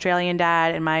my Australian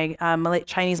dad and my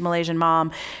Chinese Malaysian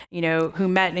mom, who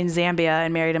met in Zambia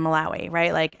and married in Malawi,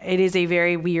 right? It is a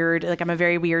very weird, I'm a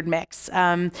very weird mix.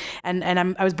 And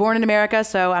I was born in America,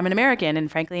 so I'm an American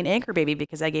and frankly an anchor baby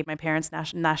because I gave my parents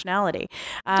nationality.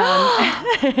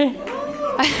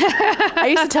 I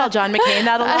used to tell John McCain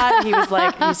that a lot. He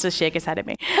used to shake his head at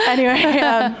me. Anyway,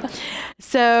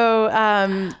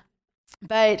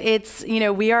 but it's,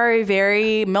 we are a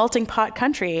very melting pot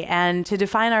country, and to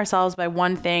define ourselves by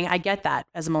one thing, I get that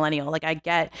as a millennial. I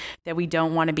get that we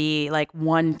don't want to be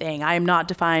one thing. I am not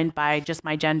defined by just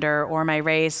my gender or my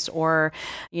race or,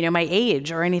 my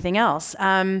age or anything else.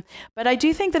 But I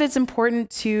do think that it's important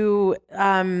to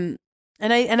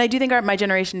I do think my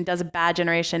generation does a bad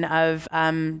generation of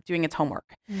doing its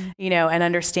homework, and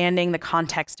understanding the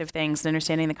context of things and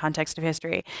understanding the context of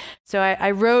history. So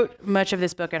I wrote much of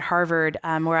this book at Harvard,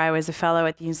 where I was a fellow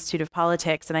at the Institute of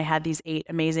Politics, and I had these 8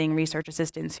 amazing research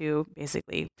assistants who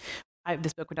basically,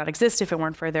 this book would not exist if it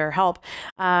weren't for their help.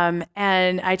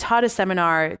 And I taught a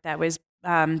seminar that was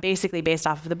basically based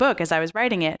off of the book as I was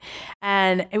writing it.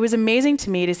 And it was amazing to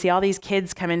me to see all these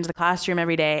kids come into the classroom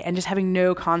every day and just having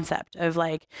no concept of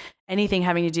like anything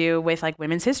having to do with like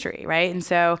women's history, right? And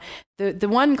so the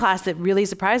one class that really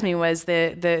surprised me was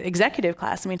the executive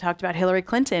class. And we talked about Hillary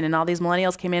Clinton, and all these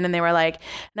millennials came in and they were like,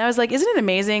 and I was like, isn't it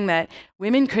amazing that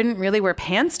women couldn't really wear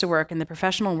pants to work in the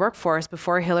professional workforce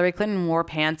before Hillary Clinton wore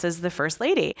pants as the first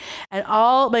lady? And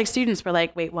all my students were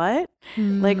like, wait, what?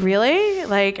 Like, really?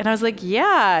 Like, and I was like,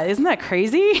 yeah, isn't that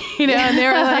crazy? And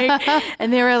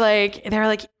they were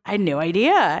like, I had no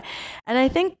idea. And I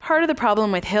think part of the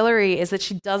problem with Hillary is that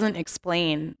she doesn't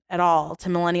explain at all to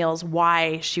millennials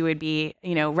why she would be,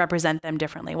 represent them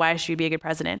differently, why she would be a good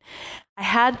president. I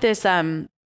had this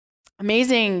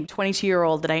amazing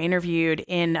 22-year-old that I interviewed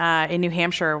in New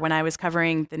Hampshire when I was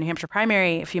covering the New Hampshire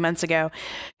primary a few months ago,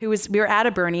 we were at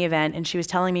a Bernie event, and she was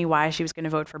telling me why she was going to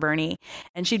vote for Bernie.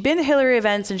 And she'd been to Hillary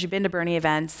events and she'd been to Bernie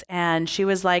events. And she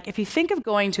was like, if you think of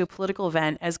going to a political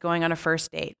event as going on a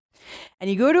first date, and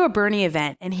you go to a Bernie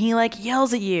event and he like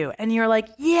yells at you and you're like,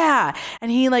 yeah. And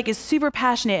he like is super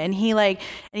passionate and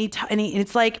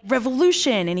it's like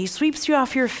revolution, and he sweeps you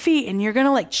off your feet and you're going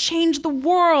to like change the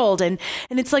world. And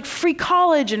it's like free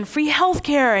college and free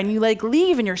healthcare, and you like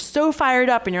leave and you're so fired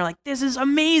up and you're like, this is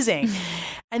amazing.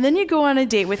 And then you go on a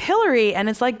date with Hillary and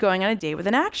it's like going on a date with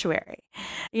an actuary.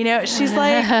 She's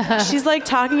like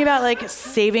talking about like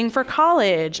saving for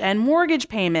college and mortgage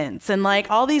payments and like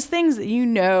all these things that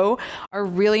are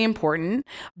really important,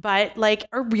 but like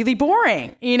are really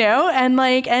boring,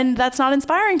 and that's not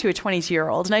inspiring to a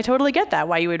 22-year-old. And I totally get that,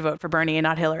 why you would vote for Bernie and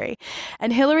not Hillary.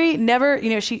 And Hillary never,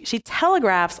 she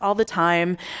telegraphs all the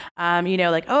time,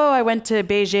 like, oh, I went to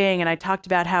Beijing and I talked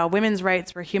about how women's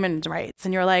rights were human rights.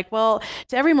 And you're like, well,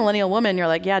 to every millennial woman, you're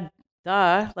like, yeah,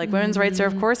 duh, like women's rights are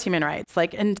of course human rights.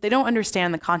 Like, and they don't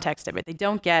understand the context of it. They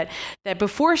don't get that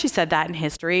before she said that in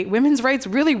history, women's rights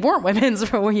really weren't women's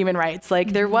human rights.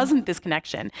 Like there wasn't this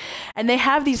connection. And they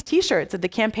have these t-shirts that the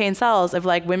campaign sells of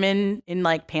like women in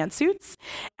like pantsuits,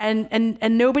 and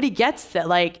nobody gets that,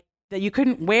 like, that you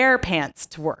couldn't wear pants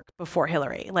to work before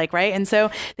Hillary, like, right? And so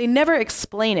they never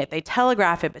explain it. They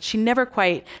telegraph it, but she never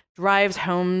quite drives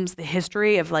home the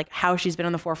history of like how she's been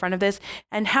on the forefront of this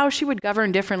and how she would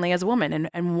govern differently as a woman,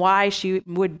 and why she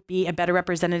would be a better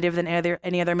representative than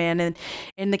any other man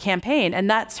in the campaign. And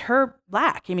that's her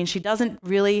lack. I mean, she doesn't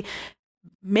really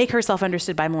make herself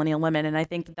understood by millennial women. And I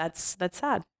think that's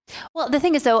sad. Well, the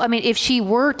thing is, though, I mean, if she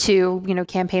were to,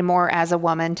 campaign more as a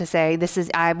woman to say,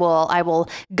 I will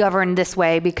govern this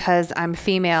way because I'm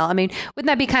female. I mean, wouldn't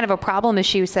that be kind of a problem if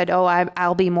she said, oh,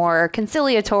 I'll be more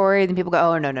conciliatory? Then people go,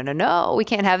 oh, no, we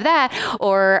can't have that.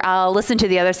 Or I'll listen to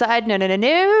the other side. No,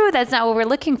 that's not what we're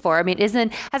looking for. I mean,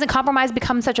 hasn't compromise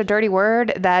become such a dirty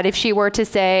word that if she were to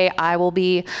say, I will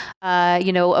be,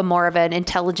 a more of an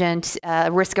intelligent,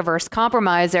 risk-averse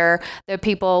compromiser, that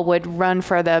people would run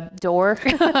for the door?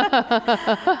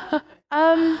 So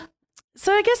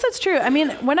I guess that's true. I mean,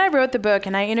 when I wrote the book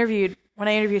and I interviewed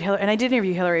Hillary, and I did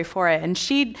interview Hillary for it, and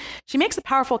she makes a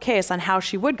powerful case on how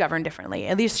she would govern differently.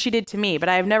 At least she did to me, but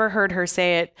I've never heard her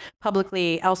say it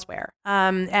publicly elsewhere.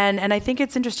 And I think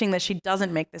it's interesting that she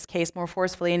doesn't make this case more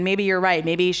forcefully. And maybe you're right.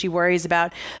 Maybe she worries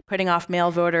about putting off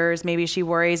male voters. Maybe she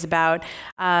worries about,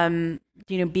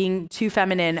 being too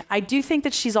feminine. I do think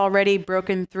that she's already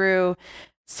broken through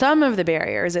some of the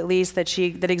barriers, at least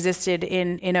that existed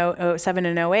in 07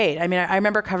 and 08. I mean, I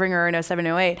remember covering her in 07,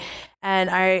 08, and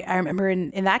I remember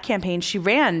in that campaign, she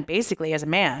ran basically as a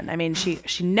man. I mean, she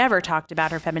never talked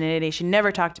about her femininity. She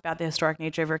never talked about the historic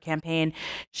nature of her campaign.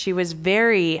 She was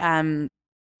very,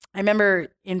 I remember,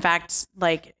 in fact,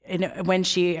 like when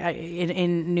she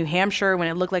in New Hampshire, when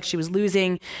it looked like she was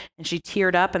losing, and she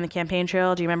teared up on the campaign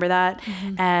trail. Do you remember that?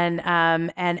 Mm-hmm.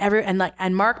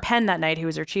 And Mark Penn that night, who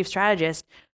was her chief strategist,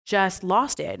 just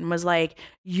lost it and was like,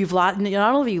 you've lost,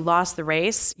 not only have you lost the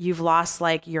race, you've lost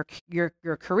like your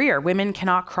career. Women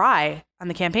cannot cry on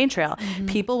the campaign trail. Mm-hmm.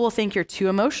 People will think you're too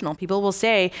emotional. People will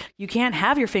say you can't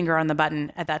have your finger on the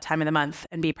button at that time of the month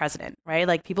and be president, right?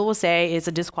 Like people will say it's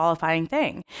a disqualifying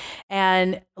thing.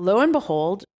 And lo and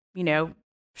behold,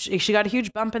 she got a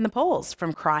huge bump in the polls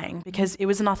from crying because it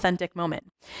was an authentic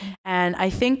moment. And I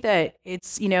think that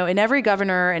it's, you know, and every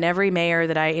governor and every mayor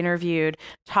that I interviewed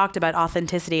talked about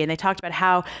authenticity, and they talked about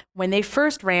how when they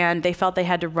first ran, they felt they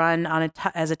had to run on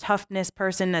as a toughness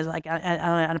person, as like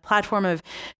on a platform of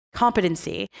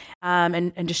competency,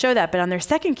 and to show that. But on their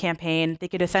second campaign, they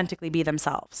could authentically be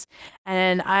themselves.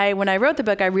 And when I wrote the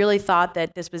book, I really thought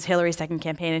that this was Hillary's second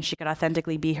campaign, and she could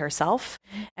authentically be herself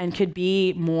and could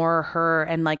be more her,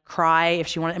 and like cry if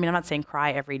she wanted. I mean, I'm not saying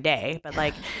cry every day, but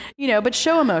like, you know, but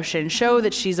show emotion, show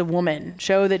that she's a woman,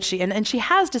 show that and she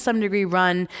has to some degree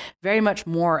run very much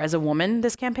more as a woman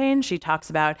this campaign. She talks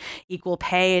about equal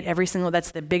pay at every single,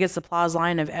 that's the biggest applause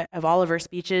line of all of her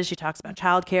speeches. She talks about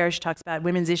childcare. She talks about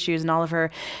women's issues in all of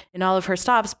her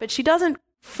stops, but she doesn't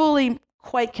fully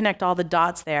quite connect all the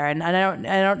dots there. And I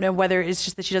don't know whether it's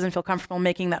just that she doesn't feel comfortable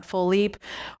making that full leap,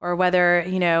 or whether,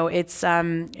 you know, it's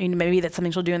maybe that's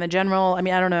something she'll do in the general. I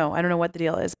mean, I don't know what the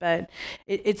deal is, but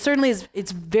it certainly is.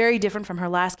 It's very different from her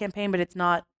last campaign, but it's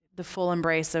not the full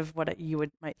embrace of what you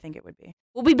might think it would be.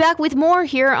 We'll be back with more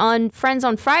here on Friends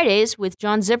on Fridays with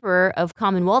John Zipperer of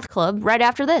Commonwealth Club right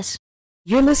after this.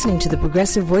 You're listening to the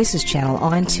Progressive Voices channel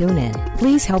on TuneIn.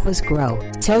 Please help us grow.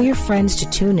 Tell your friends to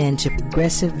tune in to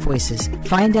Progressive Voices.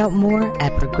 Find out more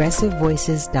at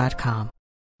progressivevoices.com.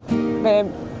 Babe,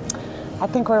 I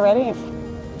think we're ready.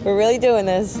 We're really doing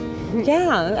this.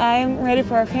 Yeah, I'm ready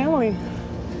for our family.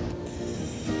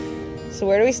 So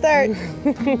where do we start?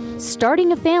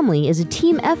 Starting a family is a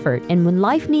team effort, and when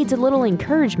life needs a little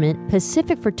encouragement,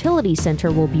 Pacific Fertility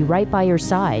Center will be right by your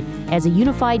side. As a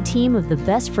unified team of the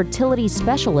best fertility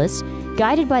specialists,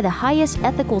 guided by the highest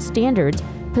ethical standards,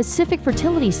 Pacific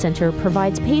Fertility Center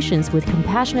provides patients with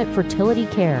compassionate fertility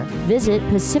care. Visit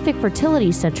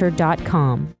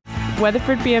pacificfertilitycenter.com.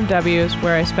 Weatherford BMW is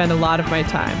where I spend a lot of my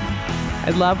time.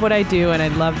 I love what I do and I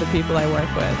love the people I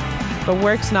work with. But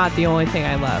work's not the only thing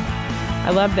I love. I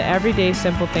love the everyday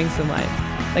simple things in life,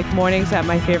 like mornings at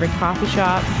my favorite coffee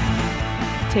shop,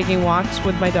 taking walks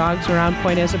with my dogs around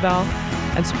Point Isabel,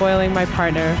 and spoiling my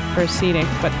partner for a scenic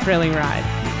but thrilling ride.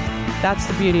 That's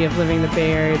the beauty of living the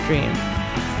Bay Area dream.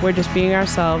 We're just being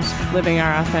ourselves, living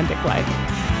our authentic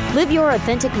life. Live your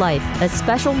authentic life, a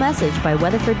special message by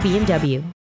Weatherford BMW.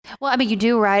 Well, I mean, you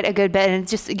do write a good bit, and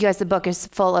it's just, you guys, the book is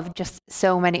full of just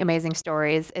so many amazing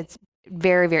stories. It's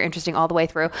very, very interesting all the way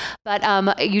through. But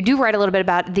you do write a little bit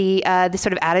about the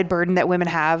sort of added burden that women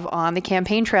have on the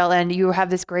campaign trail, and you have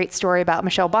this great story about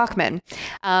Michelle Bachmann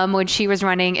when she was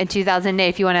running in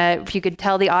 2008. If you could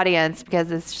tell the audience,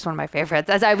 because it's just one of my favorites.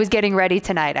 As I was getting ready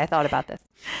tonight, I thought about this.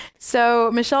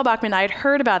 So Michelle Bachmann, I had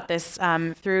heard about this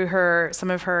through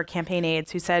some of her campaign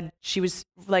aides, who said she was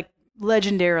like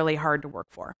legendarily hard to work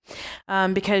for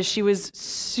because she was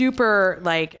super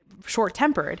like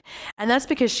short-tempered, and that's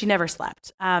because she never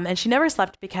slept. And she never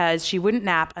slept because she wouldn't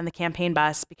nap on the campaign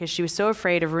bus because she was so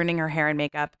afraid of ruining her hair and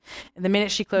makeup. And the minute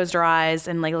she closed her eyes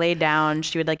and like laid down,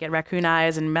 she would like get raccoon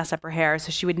eyes and mess up her hair.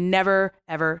 So she would never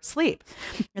ever sleep.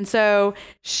 And so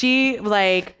she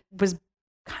like was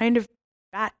kind of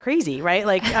bat crazy, right?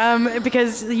 Like,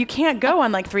 because you can't go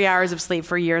on like 3 hours of sleep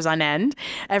for years on end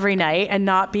every night and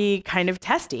not be kind of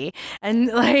testy. And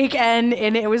like, and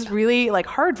it was really like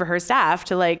hard for her staff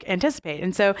to like anticipate.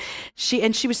 And so she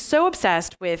was so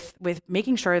obsessed with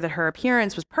making sure that her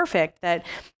appearance was perfect that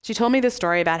she told me this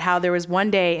story about how there was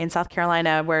one day in South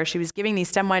Carolina where she was giving these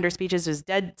stemwinder speeches. It was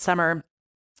dead summer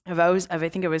of I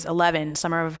think it was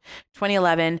summer of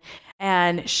 2011,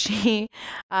 and she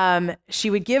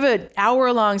would give an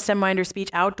hour-long stemwinder speech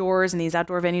outdoors in these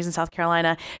outdoor venues in South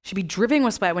Carolina. She'd be dripping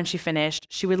with sweat when she finished.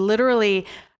 She would literally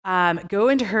go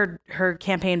into her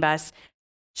campaign bus,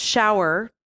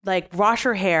 shower, like wash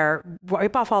her hair,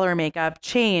 wipe off all her makeup,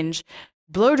 change,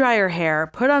 blow dry her hair,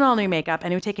 put on all new makeup,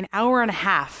 and it would take an hour and a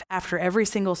half after every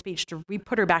single speech to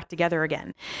re-put her back together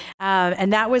again.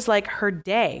 And that was like her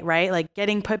day, right? Like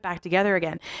getting put back together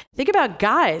again. Think about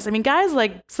guys. I mean, guys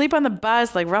like sleep on the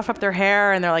bus, like rough up their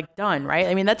hair, and they're like done, right?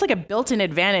 I mean, that's like a built-in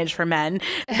advantage for men.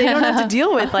 They don't have to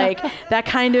deal with like that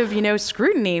kind of,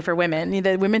 scrutiny for women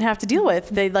that women have to deal with.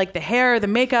 They like the hair, the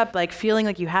makeup, like feeling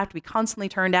like you have to be constantly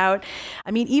turned out.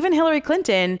 I mean, even Hillary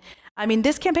Clinton,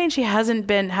 this campaign, you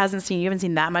haven't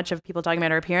seen that much of people talking about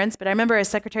her appearance. But I remember as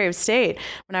Secretary of State,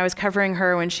 when I was covering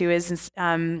her when she was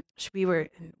we were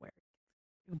in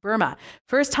Burma.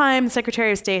 First time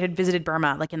Secretary of State had visited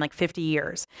Burma, like in like 50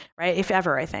 years, right? If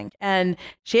ever, I think. And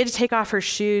she had to take off her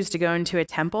shoes to go into a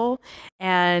temple.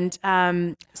 And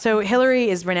so Hillary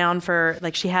is renowned for,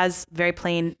 like, she has very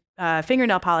plain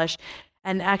fingernail polish.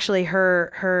 And actually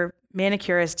her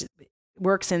manicurist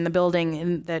works in the building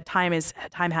in the Time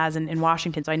has in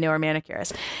Washington, so I know her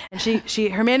manicurist. And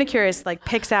her manicurist like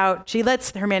she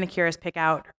lets her manicurist pick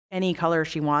out any color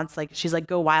she wants. Like she's like,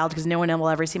 go wild, because no one will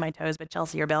ever see my toes but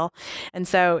Chelsea or Bill. And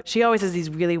so she always has these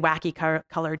really wacky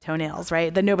colored toenails,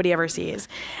 right, that nobody ever sees.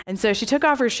 And so she took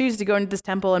off her shoes to go into this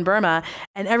temple in Burma,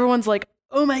 and everyone's like,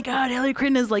 oh my God, Hillary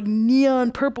Clinton has like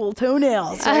neon purple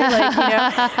toenails, right?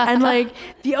 Like, and like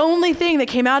the only thing that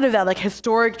came out of that like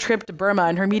historic trip to Burma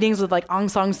and her meetings with like Aung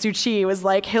San Suu Kyi was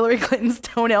like Hillary Clinton's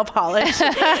toenail polish.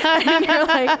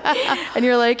 and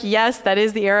you're like, yes, that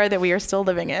is the era that we are still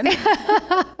living in.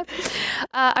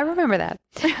 I remember that.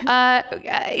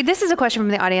 This is a question from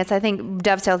the audience. I think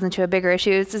dovetails into a bigger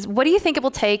issue. It says, what do you think it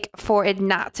will take for it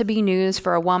not to be news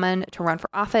for a woman to run for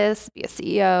office, be a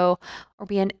CEO, or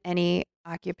be in any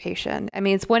occupation? I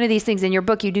mean, it's one of these things in your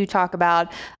book you do talk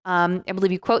about. I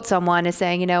believe you quote someone as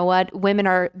saying, you know what, women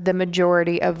are the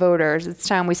majority of voters. It's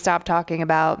time we stop talking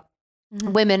about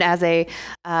women as a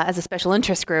special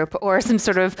interest group or some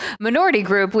sort of minority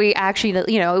group. We actually,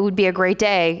 it would be a great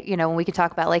day, when we could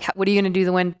talk about like, what are you going to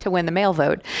do to win the male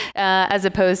vote, as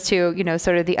opposed to,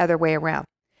 sort of the other way around.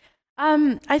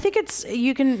 I think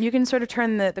you can sort of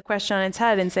turn the question on its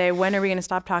head and say, when are we going to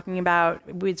stop talking about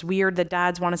it's weird that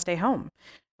dads want to stay home,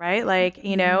 right? Like,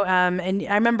 and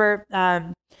I remember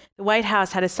the White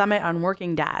House had a summit on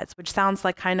working dads, which sounds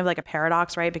like kind of like a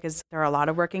paradox, right? Because there are a lot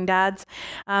of working dads.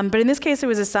 But in this case, it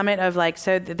was a summit of like,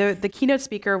 so the keynote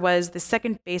speaker was the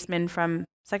second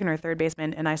or third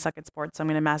baseman, and I suck at sports, so I'm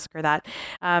going to massacre that,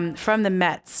 from the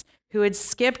Mets, who had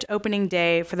skipped opening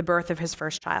day for the birth of his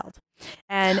first child.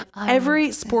 And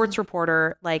every sports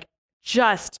reporter like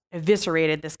just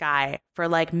eviscerated this guy for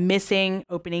like missing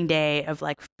opening day of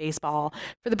like baseball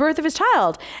for the birth of his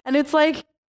child. And it's like,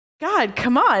 God,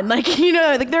 come on. Like,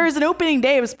 like there is an opening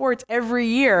day of sports every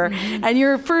year, and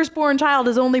your firstborn child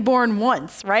is only born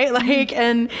once, right? Like,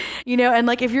 and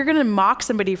like if you're going to mock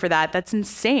somebody for that, that's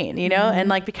insane, and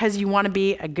like, because you want to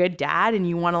be a good dad and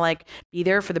you want to like be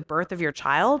there for the birth of your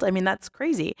child. I mean, that's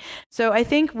crazy. So I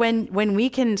think when we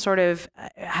can sort of,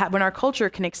 when our culture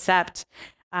can accept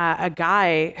a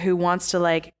guy who wants to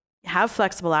like have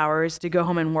flexible hours to go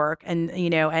home and work, and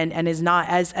and is not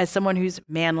as someone who's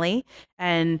manly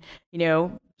and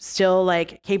still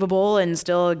like capable and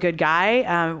still a good guy,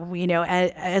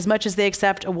 as much as they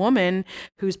accept a woman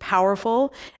who's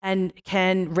powerful and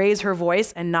can raise her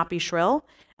voice and not be shrill,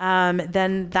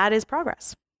 then that is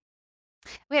progress.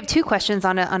 We have two questions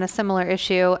on a similar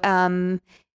issue.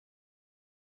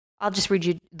 I'll just read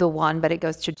you the one, but it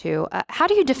goes to two. How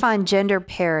do you define gender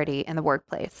parity in the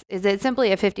workplace? Is it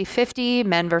simply a 50-50,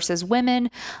 men versus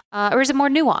women, or is it more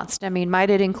nuanced? I mean,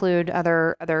 might it include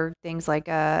other things like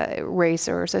race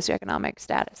or socioeconomic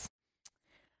status?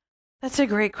 That's a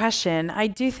great question. I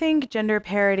do think gender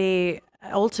parity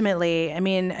ultimately, I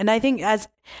mean, and I think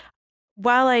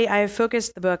while I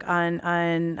focused the book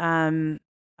on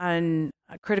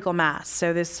critical mass,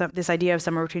 so this idea of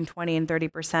somewhere between 20 and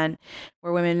 30%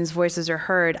 where women's voices are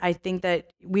heard, I think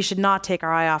that we should not take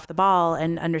our eye off the ball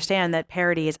and understand that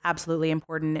parity is absolutely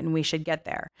important and we should get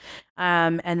there,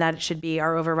 and that it should be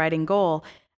our overriding goal.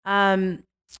 And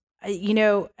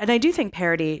I do think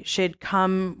parity should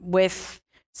come with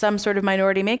some sort of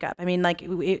minority makeup. I mean, like,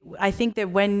 I think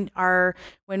that when our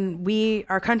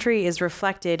country is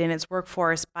reflected in its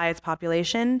workforce by its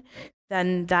population,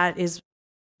 then that is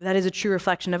a true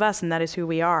reflection of us, and that is who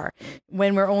we are.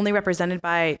 When we're only represented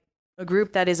by a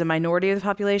group that is a minority of the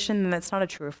population, then that's not a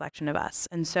true reflection of us.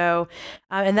 And so,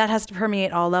 and that has to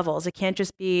permeate all levels. It can't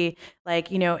just be like,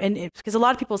 because a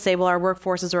lot of people say, well, our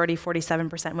workforce is already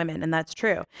 47% women, and that's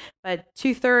true. But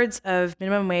 2/3 of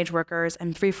minimum wage workers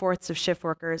and 3/4 of shift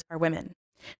workers are women.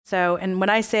 So, and when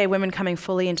I say women coming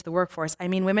fully into the workforce, I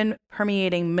mean women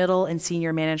permeating middle and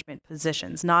senior management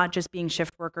positions, not just being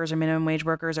shift workers or minimum wage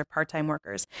workers or part-time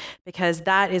workers, because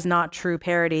that is not true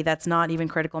parity. That's not even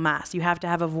critical mass. You have to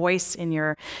have a voice in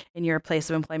your place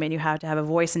of employment. You have to have a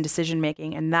voice in decision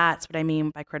making, and that's what I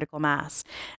mean by critical mass.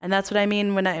 And that's what I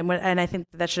mean and I think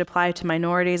that should apply to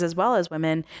minorities as well as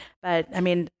women. But I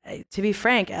mean, to be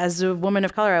frank, as a woman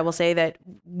of color, I will say that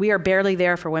we are barely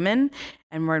there for women.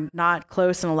 And we're not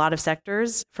close in a lot of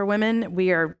sectors for women.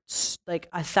 We are like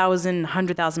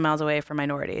 100,000 miles away from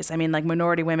minorities. I mean, like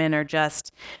minority women are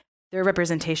just, their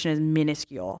representation is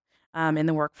minuscule in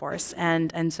the workforce.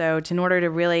 And so in order to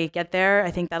really get there,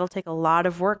 I think that'll take a lot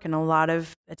of work and a lot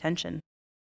of attention.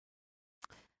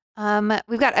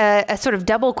 We've got a sort of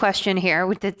double question here,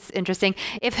 which is interesting.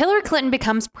 If Hillary Clinton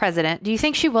becomes president, do you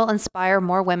think she will inspire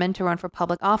more women to run for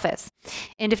public office?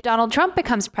 And if Donald Trump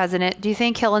becomes president, do you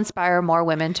think he'll inspire more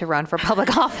women to run for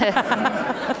public office?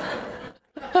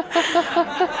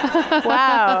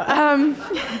 Wow.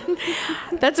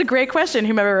 That's a great question,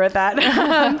 whomever wrote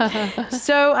that.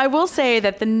 So I will say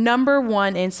that the number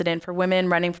one incident for women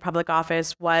running for public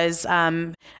office was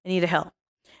Anita Hill.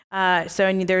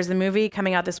 So there's the movie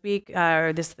coming out this week,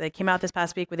 that came out this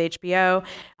past week with HBO,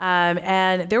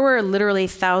 and there were literally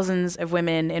thousands of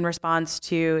women in response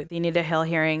to the Anita Hill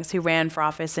hearings who ran for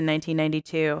office in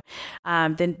 1992.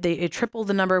 Then it tripled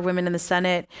the number of women in the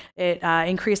Senate. It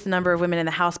increased the number of women in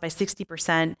the House by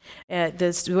 60%.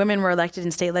 Women were elected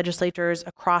in state legislatures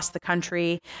across the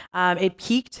country. It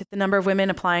peaked the number of women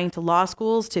applying to law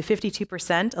schools to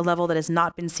 52%, a level that has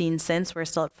not been seen since. We're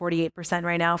still at 48%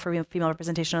 right now for female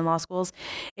representation in law schools.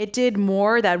 It did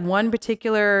more. That one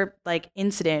particular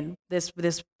incident, this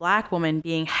black woman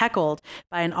being heckled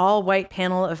by an all-white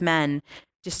panel of men,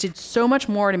 just did so much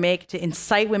more to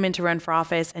incite women to run for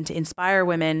office and to inspire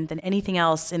women than anything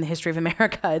else in the history of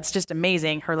America. It's just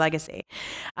amazing, her legacy.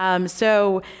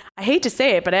 So I hate to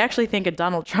say it, but I actually think a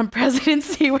Donald Trump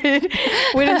presidency would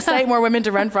incite more women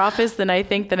to run for office than I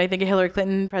think a Hillary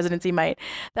Clinton presidency might.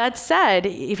 That said,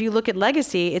 if you look at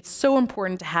legacy, it's so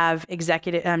important to have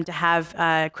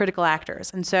critical actors.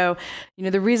 And so,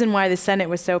 the reason why the Senate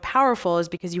was so powerful is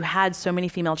because you had so many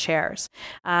female chairs.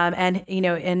 And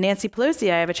Nancy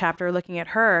Pelosi, I have a chapter looking at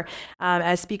her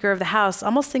as Speaker of the House,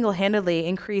 almost single-handedly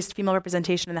increased female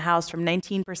representation in the House from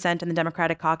 19% in the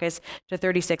Democratic caucus to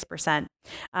 36%.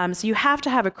 So you have to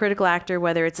have a critical actor,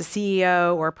 whether it's a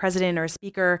CEO or a president or a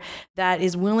speaker, that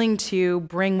is willing to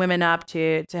bring women up,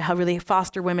 to help really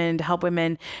foster women, to help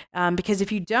women. Because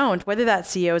if you don't, whether that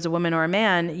CEO is a woman or a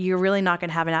man, you're really not going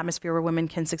to have an atmosphere where women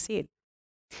can succeed.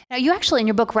 Now, you actually in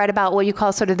your book write about what you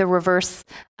call sort of the reverse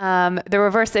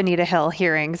Anita Hill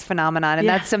hearings phenomenon, and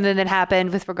that's something that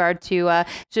happened with regard to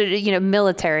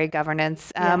military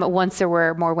governance once there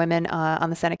were more women on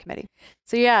the Senate committee.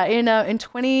 So in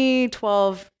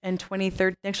 2012 and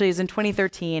 2013, actually it was in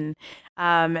 2013,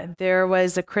 there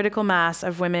was a critical mass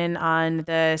of women on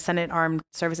the Senate Armed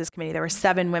Services Committee. There were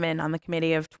 7 women on the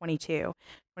committee of 23.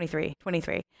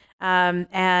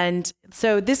 And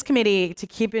so this committee, to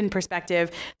keep in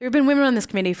perspective, there have been women on this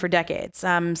committee for decades.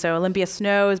 So Olympia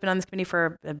Snowe has been on this committee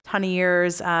for a ton of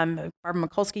years. Barbara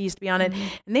Mikulski used to be on it.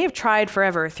 And they have tried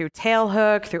forever through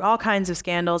Tailhook, through all kinds of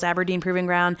scandals, Aberdeen Proving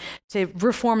Ground, to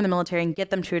reform the military and get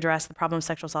them to address the problem of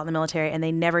sexual assault in the military. And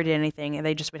they never did anything. And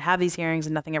they just would have these hearings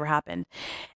and nothing ever happened.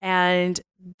 And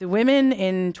the women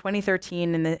in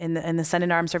 2013 in the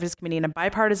Senate Armed Services Committee, in a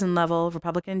bipartisan level,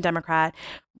 Republican and Democrat,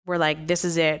 were like, this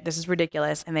is it. This is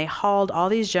ridiculous. And they hauled all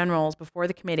these generals before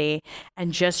the committee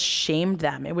and just shamed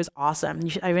them. It was awesome.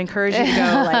 I encourage you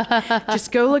to go,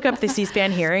 just go look up the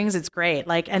C-SPAN hearings. It's great.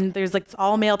 And there's this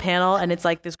all male panel, and it's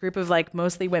this group of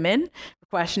mostly women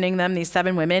questioning them, these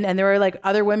 7 women. And there were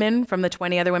other women from the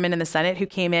 20 other women in the Senate who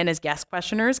came in as guest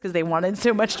questioners because they wanted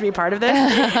so much to be part of this.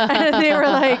 And they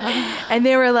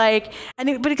were like,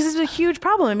 but because it's a huge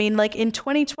problem. I mean, in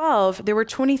 2012, there were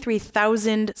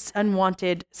 23,000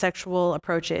 unwanted sexual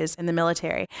approaches in the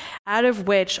military, out of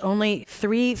which only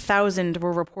 3,000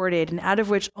 were reported, and out of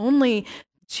which only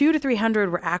 200 to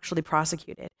 300 were actually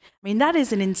prosecuted. I mean, that is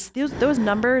those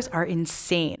numbers are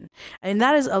insane. And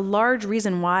that is a large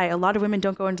reason why a lot of women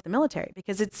don't go into the military,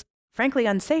 because it's frankly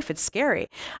unsafe. It's scary.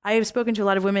 I have spoken to a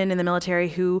lot of women in the military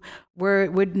who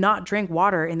would not drink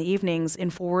water in the evenings in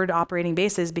forward operating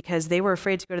bases because they were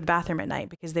afraid to go to the bathroom at night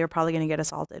because they were probably going to get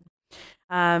assaulted.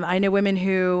 I know women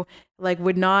who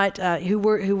would not, who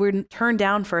were turned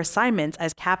down for assignments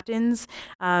as captains,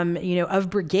 of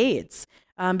brigades.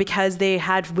 Because they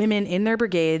had women in their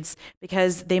brigades,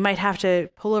 because they might have to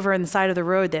pull over on the side of the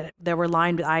road that were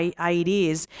lined with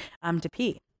IEDs to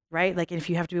pee, right? If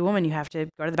you have to be a woman, you have to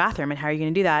go to the bathroom. And how are you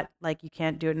going to do that? You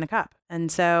can't do it in a cup.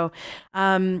 And so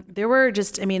there were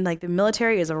the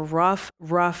military is a rough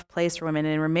place for women,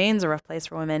 and it remains a rough place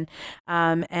for women.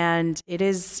 And it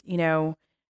is, and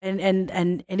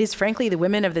it is frankly the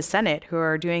women of the Senate who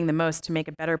are doing the most to make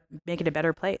it a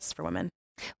better place for women.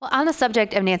 Well, on the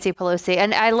subject of Nancy Pelosi,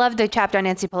 and I love the chapter on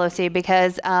Nancy Pelosi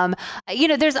because,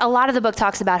 there's a lot of the book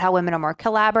talks about how women are more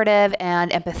collaborative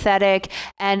and empathetic.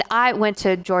 And I went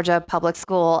to Georgia public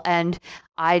school, and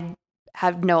I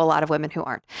know a lot of women who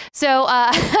aren't. So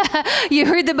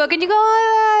you read the book and you go,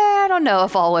 I don't know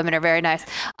if all women are very nice,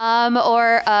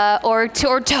 or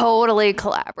totally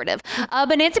collaborative.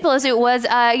 But Nancy Pelosi was,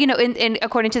 in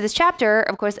according to this chapter,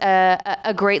 of course,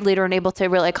 a great leader and able to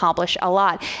really accomplish a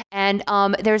lot. And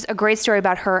there's a great story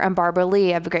about her and Barbara Lee.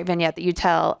 I have a great vignette that you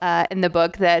tell in the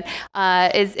book that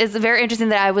is very interesting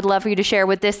that I would love for you to share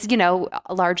with this,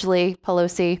 largely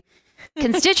Pelosi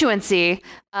constituency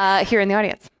here in the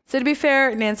audience. So to be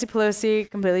fair, Nancy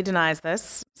Pelosi completely denies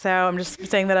this. So I'm just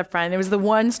saying that up front. It was the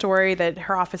one story that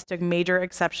her office took major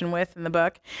exception with in the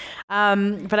book.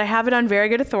 But I have it on very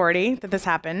good authority that this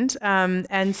happened.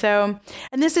 And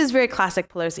this is very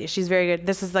classic Pelosi. She's very good.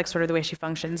 This is like sort of the way she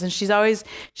functions. And she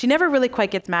never really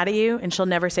quite gets mad at you, and she'll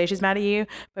never say she's mad at you.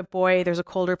 But boy, there's a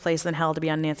colder place than hell to be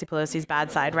on Nancy Pelosi's bad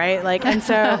side, right?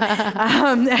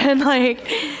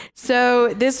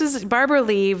 So this was, Barbara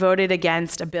Lee voted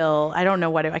against a bill. I don't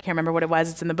know I can't remember what it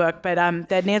was. It's in the book, but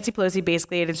that Nancy Pelosi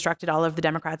basically had instructed all of the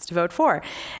Democrats to vote for.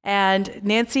 And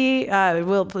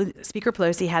Speaker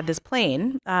Pelosi had this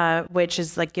plane, which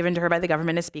is like given to her by the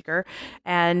government as speaker.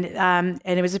 And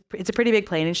it's a pretty big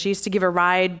plane. And she used to give a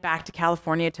ride back to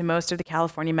California to most of the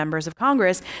California members of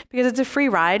Congress because it's a free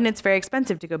ride and it's very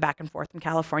expensive to go back and forth in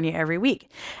California every week.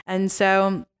 And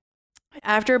so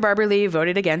after Barbara Lee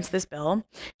voted against this bill,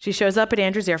 she shows up at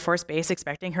Andrews Air Force Base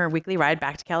expecting her weekly ride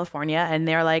back to California. And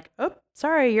they're like, oh,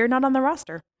 sorry, you're not on the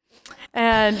roster.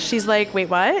 And she's like, wait,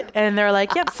 what? And they're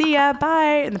like, yep, see ya,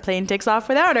 bye. And the plane takes off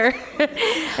without her.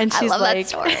 And she's like, that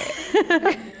story.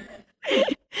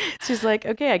 She's like,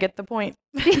 okay, I get the point.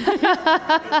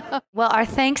 Well, our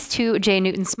thanks to Jay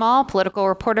Newton Small, political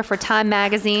reporter for Time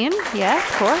Magazine. Yeah, of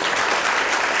course.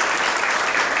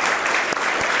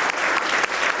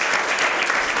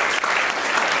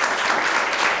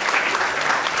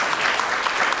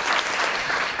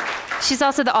 She's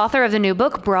also the author of the new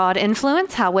book, Broad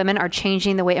Influence, How Women Are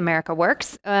Changing the Way America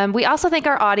Works. We also thank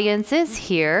our audiences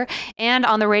here and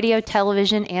on the radio,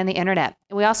 television, and the internet.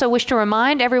 We also wish to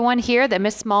remind everyone here that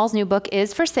Miss Small's new book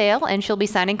is for sale, and she'll be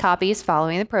signing copies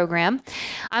following the program.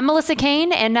 I'm Melissa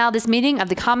Kane, and now this meeting of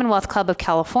the Commonwealth Club of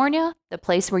California, the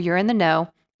place where you're in the know,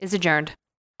 is adjourned.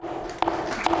 All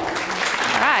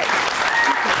right.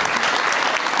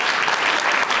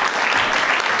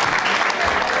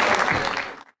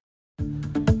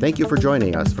 Thank you for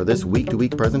joining us for this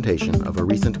week-to-week presentation of a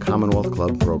recent Commonwealth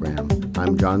Club program.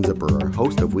 I'm John Zipperer,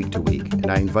 host of Week to Week,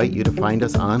 and I invite you to find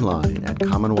us online at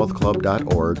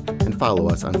commonwealthclub.org and follow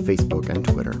us on Facebook and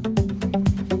Twitter.